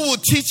 who will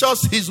teach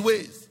us his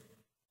ways?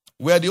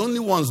 We are the only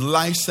ones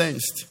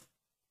licensed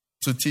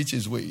to teach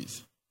his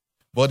ways.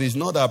 But it's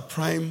not our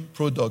prime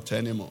product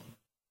anymore.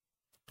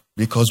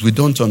 Because we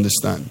don't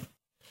understand.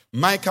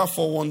 Micah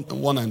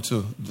 4:1 and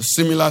 2, the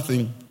similar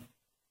thing.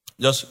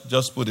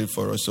 Just put it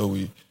for us so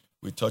we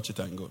touch it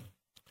and go.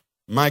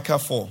 Micah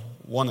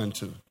 4:1 and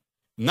 2.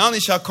 Now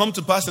it shall come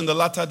to pass in the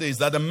latter days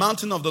that the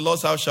mountain of the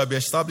Lord's house shall be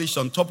established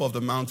on top of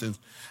the mountains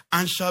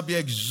and shall be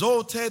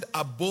exalted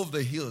above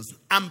the hills,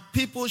 and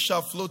people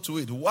shall flow to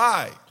it.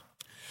 Why?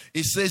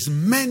 It says,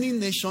 many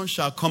nations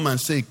shall come and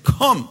say,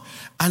 come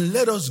and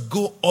let us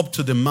go up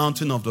to the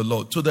mountain of the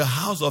Lord, to the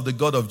house of the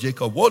God of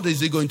Jacob. What is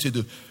he going to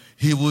do?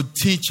 He will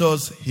teach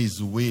us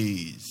his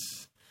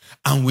ways,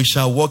 and we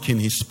shall walk in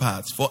his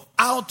paths. For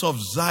out of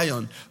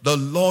Zion the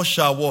law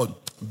shall what?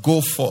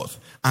 Go forth,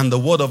 and the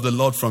word of the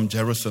Lord from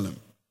Jerusalem.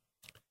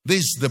 This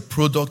is the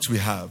product we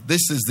have.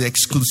 This is the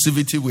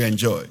exclusivity we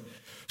enjoy.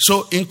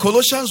 So in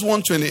Colossians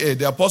 1:28,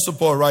 the Apostle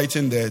Paul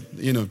writing there,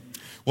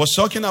 was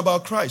talking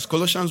about Christ.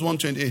 Colossians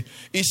 1:28.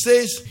 It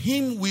says,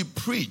 him we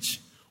preach,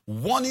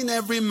 warning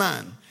every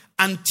man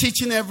and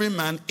teaching every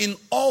man in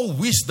all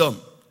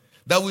wisdom,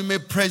 that we may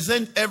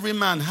present every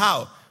man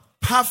how?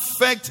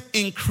 perfect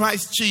in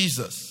Christ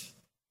Jesus.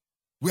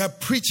 We are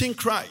preaching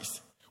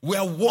Christ. We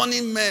are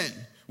warning men.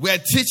 We are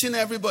teaching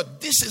everybody,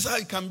 this is how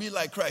you can be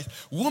like Christ.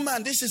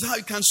 Woman, this is how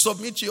you can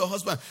submit to your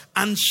husband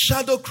and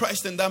shadow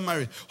Christ in that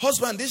marriage.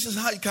 Husband, this is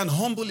how you can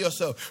humble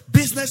yourself.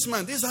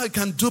 Businessman, this is how you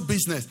can do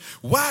business.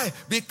 Why?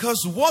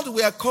 Because what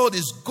we are called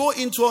is go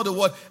into all the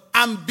world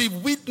and be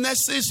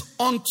witnesses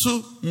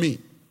unto me.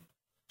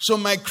 So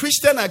my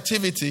Christian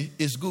activity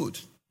is good.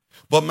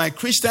 But my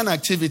Christian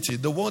activity,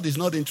 the world is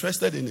not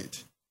interested in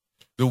it.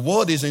 The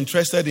world is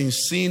interested in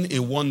seeing a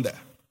wonder.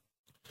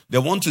 They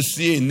want to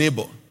see a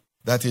neighbor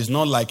that is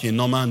not like a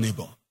normal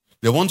neighbor.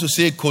 They want to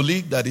see a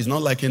colleague that is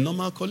not like a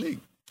normal colleague.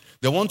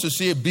 They want to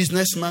see a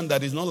businessman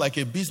that is not like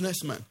a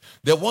businessman.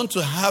 They want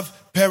to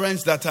have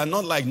parents that are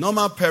not like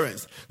normal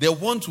parents. They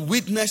want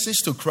witnesses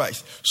to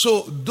Christ.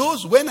 So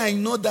when I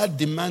know that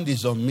demand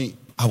is on me,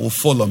 I will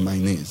fall on my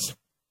knees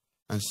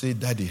and say,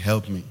 Daddy,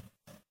 help me.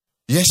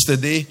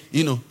 Yesterday,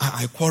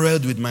 I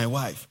quarreled with my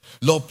wife.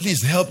 Lord,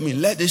 please help me.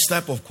 Let this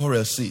type of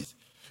quarrel cease.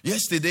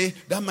 Yesterday,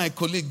 that my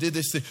colleague did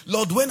this thing.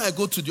 Lord, when I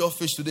go to the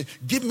office today,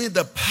 give me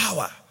the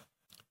power.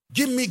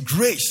 Give me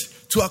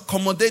grace to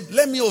accommodate.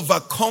 Let me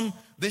overcome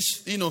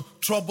this,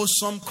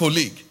 troublesome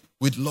colleague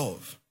with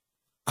love.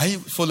 Are you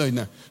following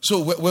now?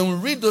 So when we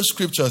read those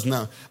scriptures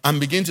now and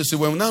begin to see,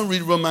 when we now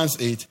read Romans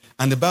 8,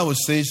 and the Bible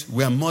says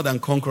we are more than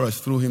conquerors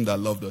through him that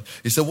loved us.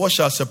 It said, what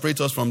shall separate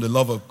us from the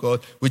love of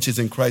God, which is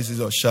in Christ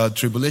Jesus, or shall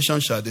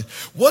tribulation, shall this?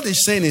 What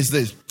he's saying is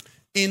this.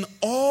 In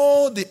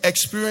all the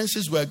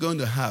experiences we're going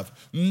to have,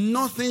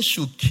 nothing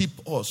should keep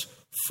us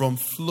from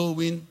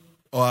flowing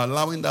or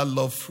allowing that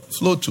love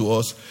flow to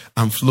us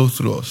and flow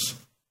through us.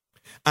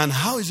 And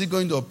how is it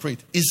going to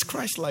operate? It's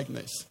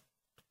Christ-likeness.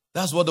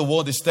 That's what the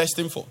world is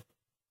testing for.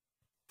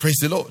 Praise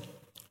the Lord.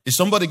 Is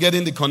somebody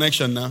getting the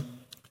connection now?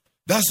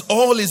 That's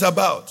all it's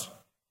about.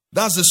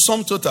 That's the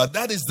sum total.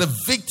 That is the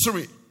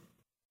victory.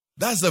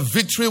 That's the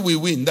victory we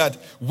win. That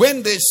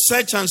when they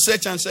search and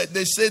search and search,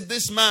 they say,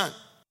 this man,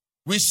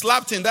 we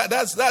slapped him.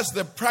 That's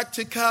the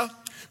practical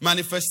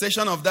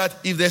manifestation of that.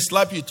 If they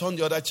slap you, turn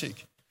the other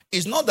cheek.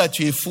 It's not that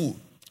you're a fool.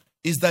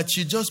 It's that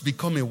you just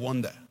become a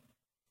wonder.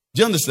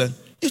 Do you understand?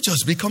 You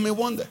just become a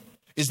wonder.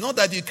 It's not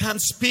that you can't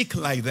speak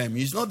like them.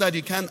 It's not that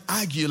you can't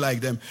argue like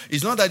them.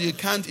 It's not that you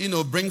can't,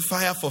 bring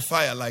fire for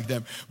fire like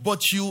them.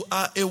 But you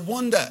are a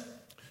wonder.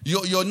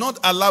 You're not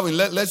allowing.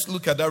 Let's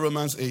look at that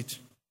Romans 8.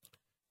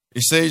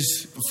 It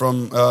says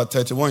from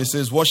 31, it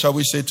says, what shall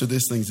we say to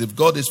these things? If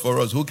God is for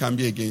us, who can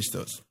be against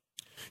us?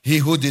 He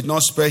who did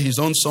not spare his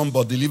own son,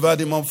 but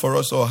delivered him up for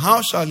us, or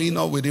how shall he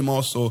not with him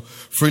also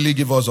freely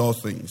give us all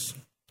things?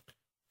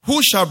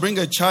 Who shall bring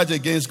a charge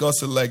against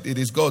God's elect? It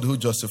is God who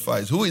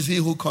justifies. Who is he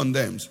who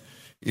condemns?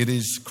 It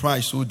is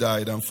Christ who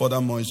died, and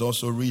furthermore is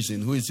also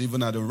risen, who is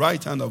even at the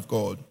right hand of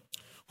God,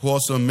 who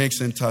also makes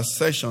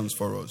intercessions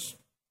for us.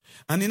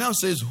 And he now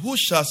says, who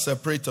shall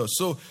separate us?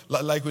 So,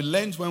 like we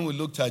learned when we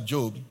looked at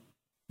Job,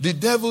 the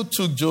devil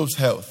took Job's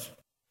health,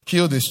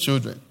 killed his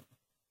children,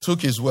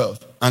 took his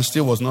wealth, and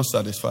still was not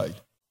satisfied.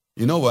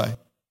 You know why?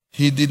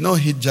 He did not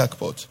hit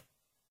jackpot.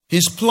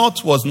 His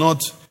plot was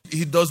not,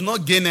 he does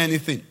not gain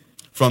anything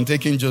from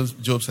taking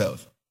Job's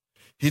health.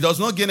 He does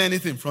not gain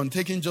anything from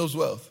taking Job's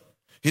wealth.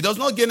 He does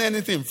not gain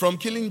anything from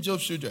killing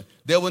Job's children.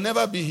 They will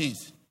never be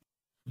his.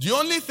 The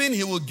only thing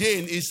he will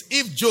gain is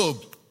if Job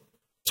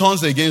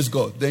turns against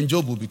God, then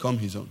Job will become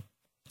his own.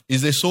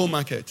 It's a soul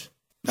market.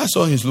 That's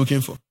all he's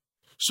looking for.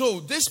 So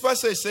this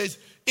passage says,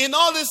 in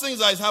all these things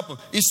that has happened,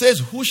 it says,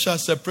 who shall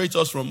separate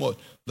us from what?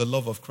 The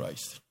love of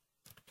Christ.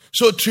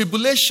 So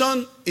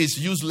tribulation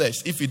is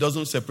useless if it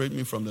doesn't separate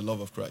me from the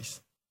love of Christ.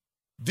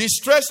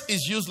 Distress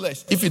is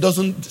useless if it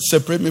doesn't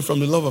separate me from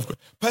the love of Christ.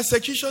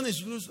 Persecution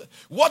is useless.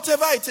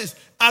 Whatever it is,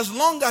 as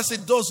long as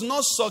it does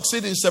not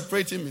succeed in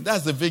separating me,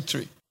 that's the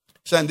victory.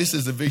 And this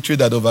is the victory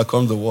that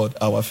overcomes the world,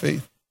 our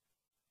faith.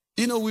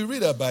 We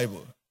read the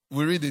Bible.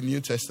 We read the New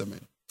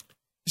Testament.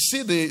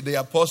 See the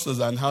apostles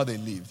and how they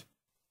lived.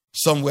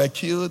 Some were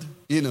killed,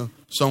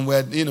 some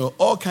were,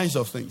 all kinds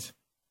of things.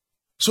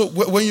 So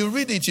when you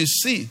read it,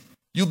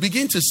 you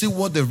begin to see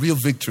what the real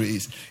victory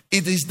is.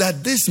 It is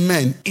that these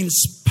men, in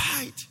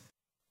spite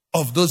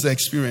of those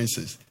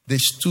experiences, they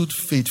stood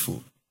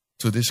faithful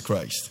to this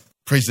Christ.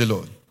 Praise the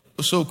Lord.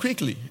 So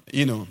quickly,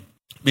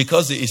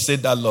 because he said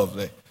that love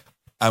there,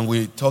 and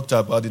we talked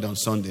about it on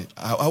Sunday,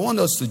 I want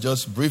us to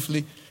just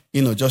briefly,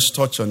 just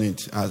touch on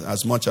it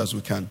as much as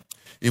we can.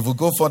 If we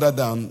go further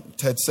down,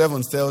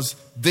 37 tells,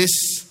 this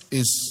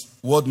is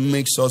what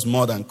makes us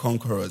more than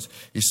conquerors.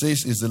 It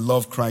says, is the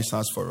love Christ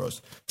has for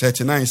us.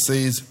 39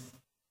 says,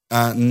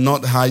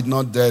 not height,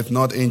 not death,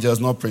 not angels,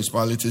 not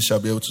principalities shall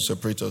be able to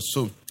separate us.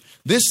 So,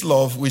 this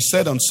love, we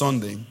said on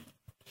Sunday,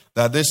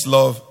 that this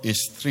love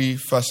is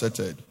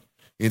three-faceted.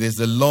 It is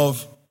the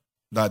love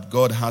that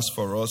God has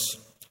for us,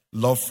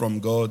 love from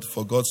God,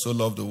 for God so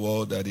loved the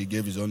world that he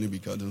gave his only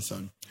begotten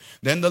Son.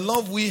 Then the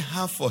love we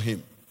have for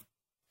him,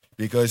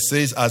 because it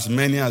says, as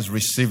many as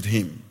received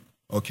him,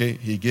 okay,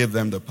 he gave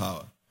them the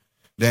power.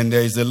 Then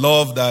there is the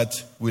love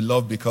that we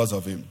love because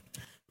of him.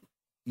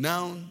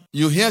 Now,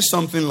 you hear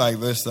something like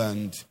this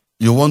and,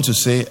 You want to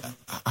say,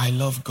 I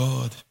love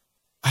God.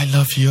 I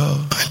love you.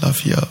 I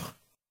love you.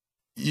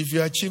 If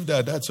you achieve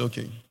that, that's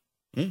okay.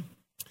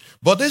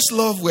 But this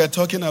love we're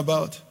talking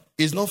about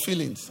is not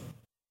feelings.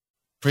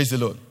 Praise the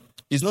Lord.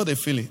 It's not a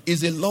feeling.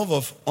 It's a love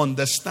of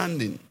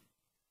understanding.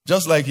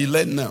 Just like he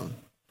led now,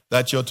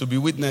 that you're to be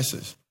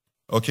witnesses.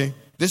 Okay?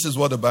 This is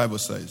what the Bible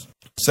says.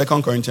 2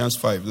 Corinthians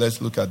 5. Let's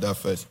look at that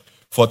first.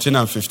 14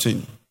 and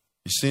 15.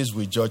 It says,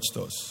 we judged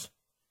us.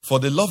 For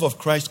the love of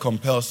Christ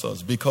compels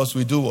us, because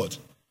we do what?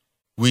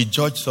 We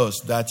judged us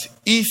that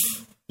if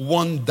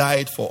one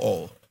died for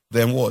all,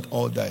 then what?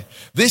 All die.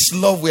 This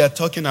love we are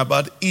talking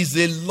about is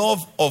a love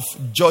of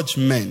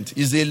judgment,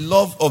 is a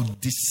love of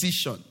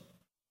decision.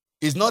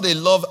 It's not a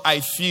love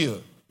I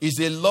feel. It's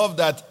a love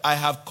that I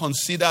have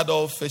considered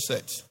all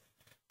facets.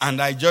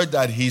 And I judge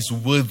that he's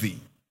worthy.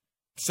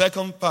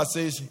 Second part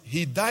says,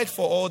 he died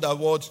for all that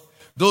what?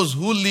 Those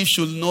who live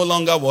should no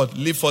longer what?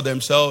 Live for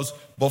themselves,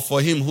 but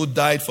for him who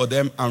died for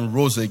them and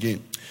rose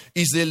again.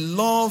 It's a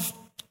love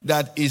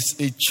that is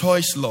a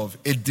choice love,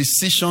 a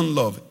decision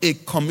love, a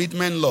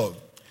commitment love.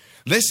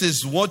 This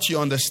is what you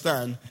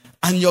understand,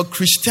 and your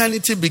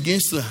Christianity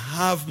begins to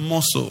have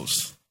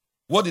muscles.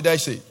 What did I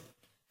say?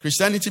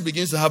 Christianity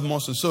begins to have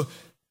muscles. So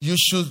you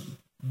should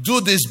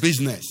do this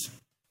business.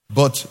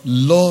 But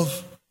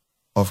love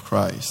of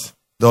Christ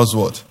does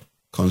what?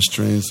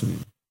 Constrains me.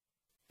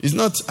 It's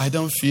not, I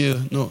don't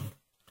feel, no.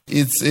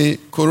 It's a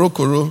koro.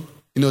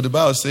 The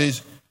Bible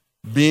says,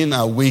 being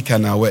awake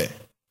and aware.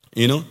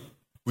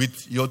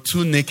 With your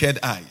two naked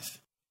eyes.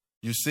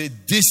 You say,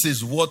 this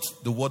is what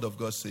the word of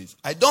God says.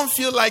 I don't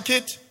feel like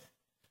it,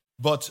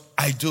 but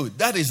I do it.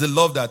 That is the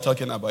love that I'm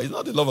talking about. It's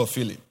not the love of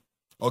feeling.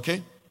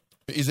 Okay?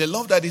 It's a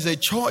love that is a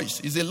choice.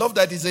 It's a love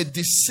that is a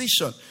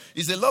decision.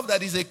 It's a love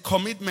that is a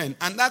commitment.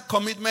 And that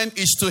commitment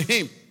is to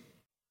him.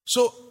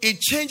 So it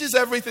changes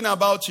everything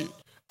about you.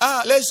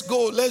 Let's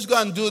go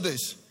and do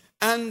this.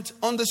 And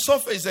on the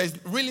surface, there's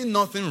really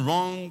nothing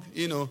wrong.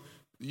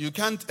 You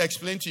can't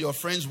explain to your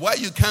friends why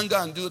you can't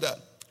go and do that.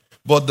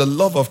 But the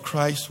love of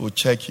Christ will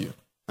check you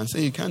and say,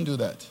 you can't do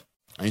that.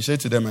 And you say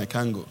to them, I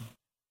can't go.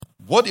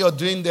 What you're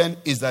doing then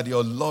is that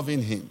you're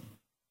loving him.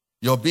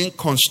 You're being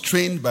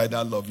constrained by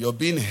that love. You're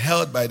being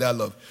held by that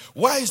love.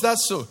 Why is that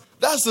so?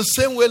 That's the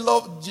same way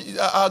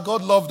our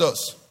God loved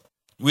us.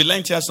 We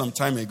learned here some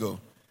time ago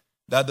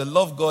that the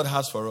love God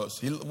has for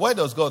us. Why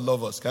does God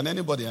love us? Can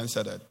anybody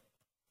answer that?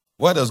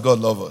 Why does God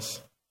love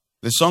us?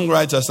 The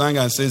songwriter sang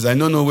and says, I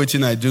don't know what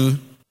I do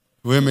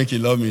will make you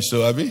love me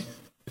so, Abby.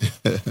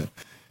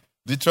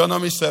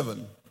 Deuteronomy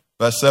 7,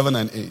 verse 7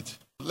 and 8.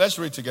 Let's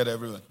read together,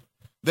 everyone.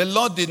 The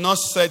Lord did not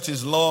set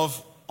his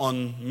love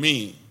on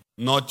me,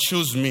 nor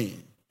choose me,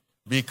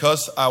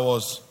 because I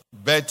was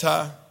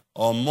better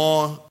or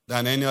more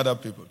than any other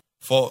people.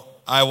 For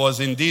I was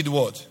indeed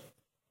what?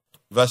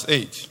 Verse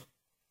 8.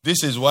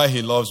 This is why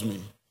he loves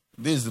me.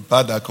 This is the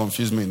part that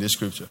confused me in this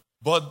scripture.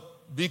 But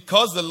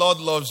because the Lord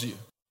loves you.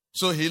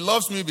 So he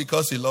loves me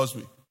because he loves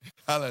me.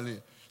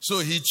 Hallelujah. So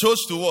he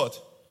chose to what?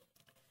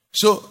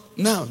 So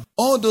now,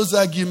 all those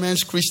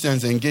arguments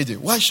Christians engage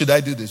in. Why should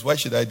I do this? Why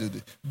should I do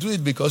this? Do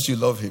it because you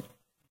love him.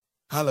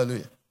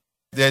 Hallelujah.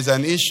 There's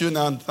an issue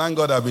now. Thank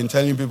God I've been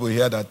telling people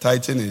here that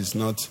tithing is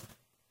not.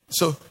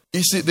 So,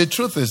 you see, the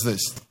truth is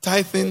this.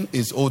 Tithing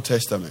is Old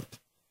Testament.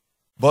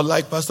 But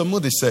like Pastor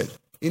Moody said,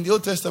 in the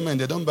Old Testament,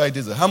 they don't buy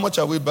diesel. How much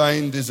are we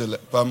buying diesel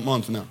per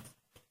month now?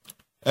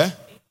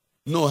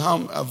 No,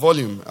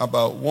 volume?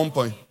 About 1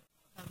 point.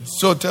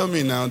 So tell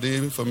me now the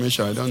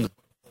information. I don't know.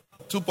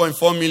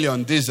 2.4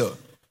 million diesel.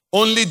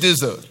 Only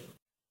diesel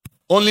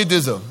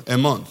a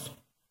month.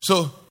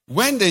 So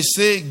when they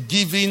say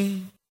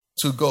giving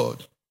to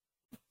God,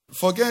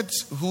 forget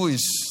who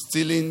is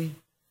stealing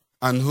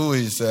and who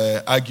is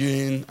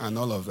arguing and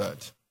all of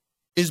that.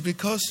 It's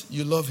because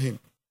you love him.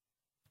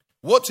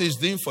 What he's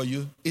doing for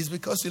you is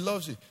because he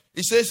loves you.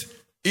 He says,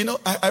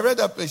 I read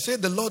that place. He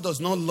said the Lord does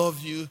not love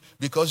you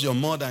because you're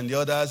more than the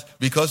others,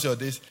 because you're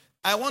this.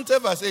 I want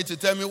verse 8 to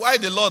tell me why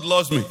the Lord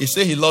loves me. He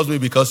said he loves me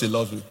because he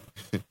loves me.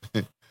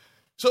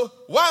 So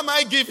why am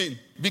I giving?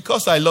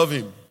 Because I love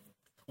him.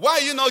 Why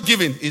are you not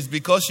giving? It's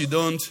because you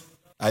don't.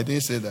 I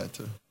didn't say that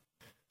too.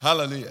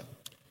 Hallelujah.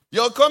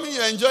 You're coming,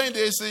 you're enjoying the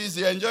ACs,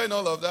 you're enjoying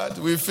all of that.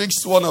 We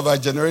fixed one of our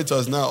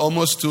generators now,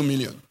 almost 2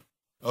 million.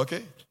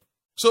 Okay?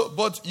 So,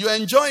 but you're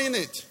enjoying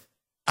it.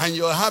 And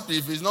you're happy.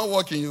 If it's not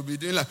working, you'll be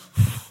doing like,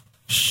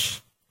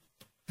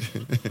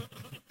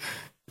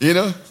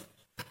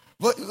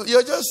 But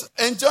you're just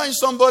enjoying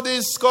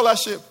somebody's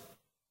scholarship.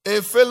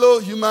 A fellow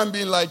human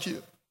being like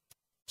you.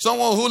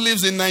 Someone who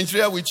lives in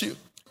Nigeria with you.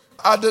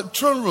 At the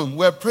throne room,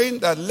 we're praying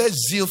that let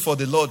zeal for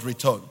the Lord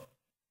return.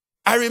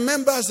 I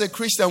remember as a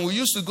Christian, we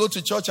used to go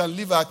to church and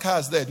leave our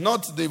cars there.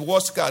 Not the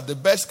worst car, the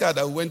best car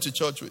that we went to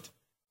church with.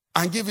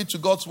 And give it to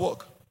God's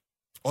work.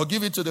 Or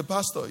give it to the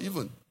pastor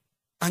even.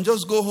 And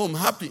just go home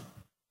happy.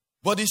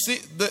 But you see,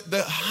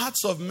 the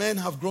hearts of men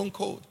have grown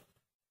cold.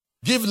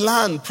 Give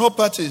land,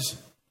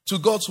 properties to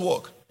God's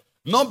work.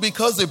 Not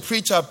because the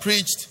preacher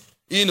preached,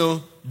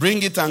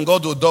 bring it and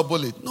God will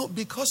double it. No,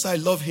 because I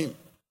love him.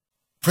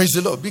 Praise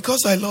the Lord.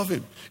 Because I love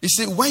him. You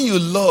see, when you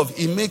love,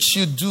 it makes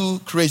you do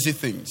crazy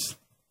things.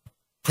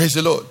 Praise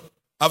the Lord.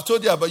 I've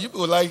told you about, you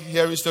people like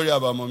hearing story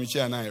about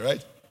Momichi and I,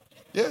 right?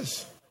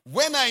 Yes.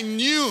 When I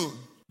knew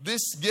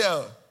this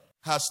girl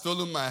had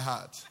stolen my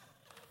heart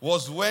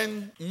was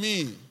when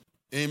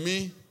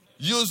Amy,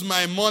 used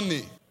my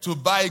money to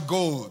buy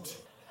gold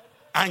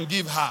and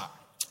give her.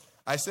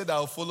 I said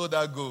I'll follow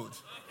that gold.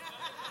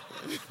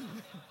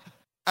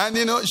 And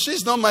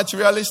she's not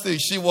materialistic.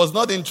 She was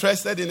not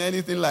interested in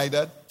anything like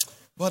that.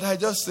 But I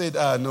just said,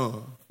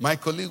 no. My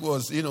colleague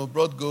was,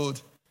 brought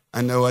gold.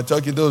 And they were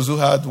talking those who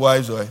had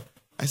wives. I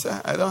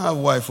said, I don't have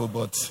a wife,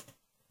 but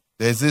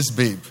there's this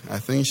babe. I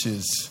think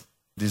she's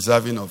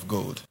deserving of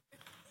gold.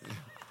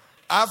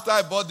 After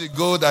I bought the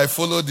gold, I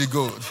followed the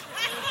gold.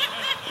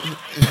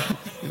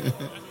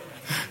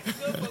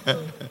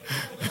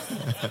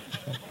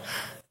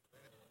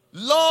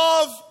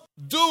 Love,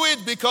 do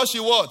it because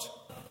you what?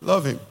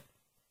 Love him.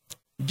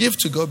 Give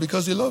to God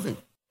because you love him.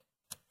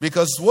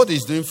 Because what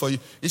he's doing for you.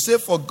 He said,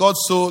 for God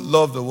so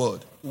loved the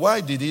world. Why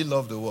did he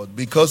love the world?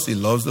 Because he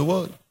loves the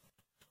world.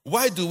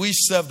 Why do we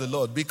serve the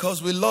Lord?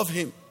 Because we love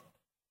him.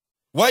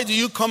 Why do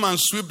you come and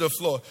sweep the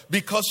floor?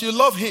 Because you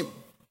love him.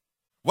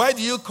 Why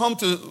do you come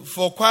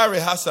for choir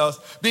rehearsals?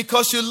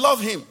 Because you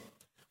love him.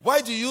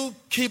 Why do you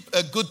keep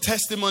a good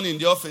testimony in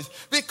the office?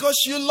 Because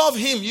you love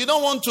him. You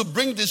don't want to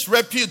bring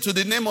disrepute to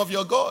the name of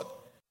your God.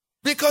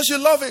 Because you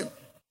love him.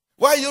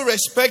 Why are you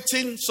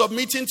respecting,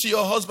 submitting to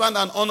your husband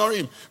and honor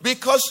him?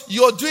 Because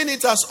you're doing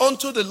it as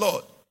unto the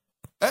Lord.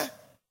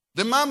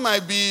 The man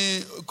might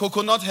be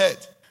coconut head.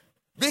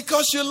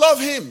 Because you love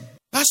him.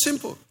 That's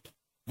simple.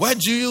 Why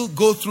do you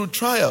go through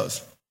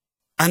trials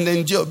and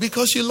endure?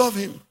 Because you love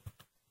him.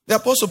 The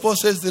Apostle Paul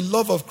says the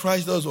love of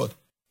Christ does what?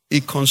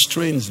 It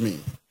constrains me.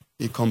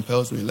 It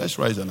compels me. Let's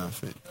rise on our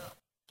feet.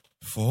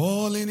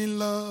 Falling in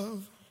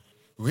love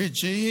with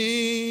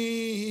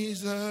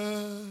Jesus.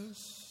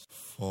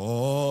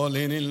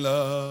 Falling in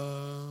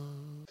love.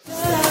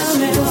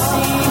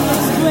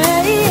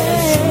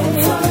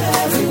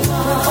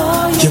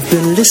 You've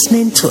been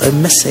listening to a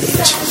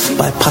message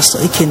by Pastor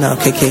Ikenna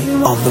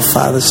Okeke of the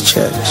Father's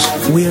Church.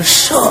 We are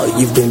sure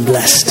you've been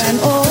blessed.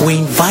 We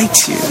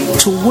invite you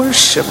to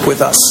worship with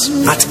us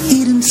at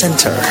Eden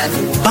Center,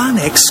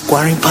 Banex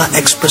Gwarimpa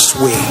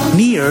Expressway,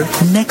 near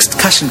Next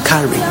Cash and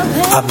Carry,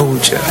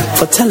 Abuja.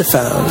 For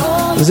telephone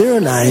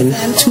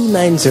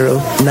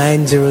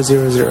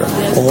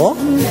 09-290-9000 or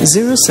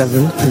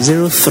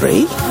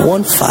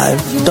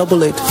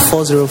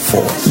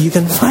 0703-1588-404. You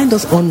can find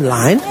us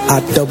online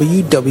at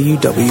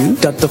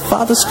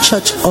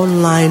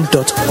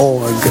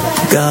www.thefatherschurchonline.org.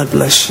 God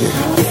bless you.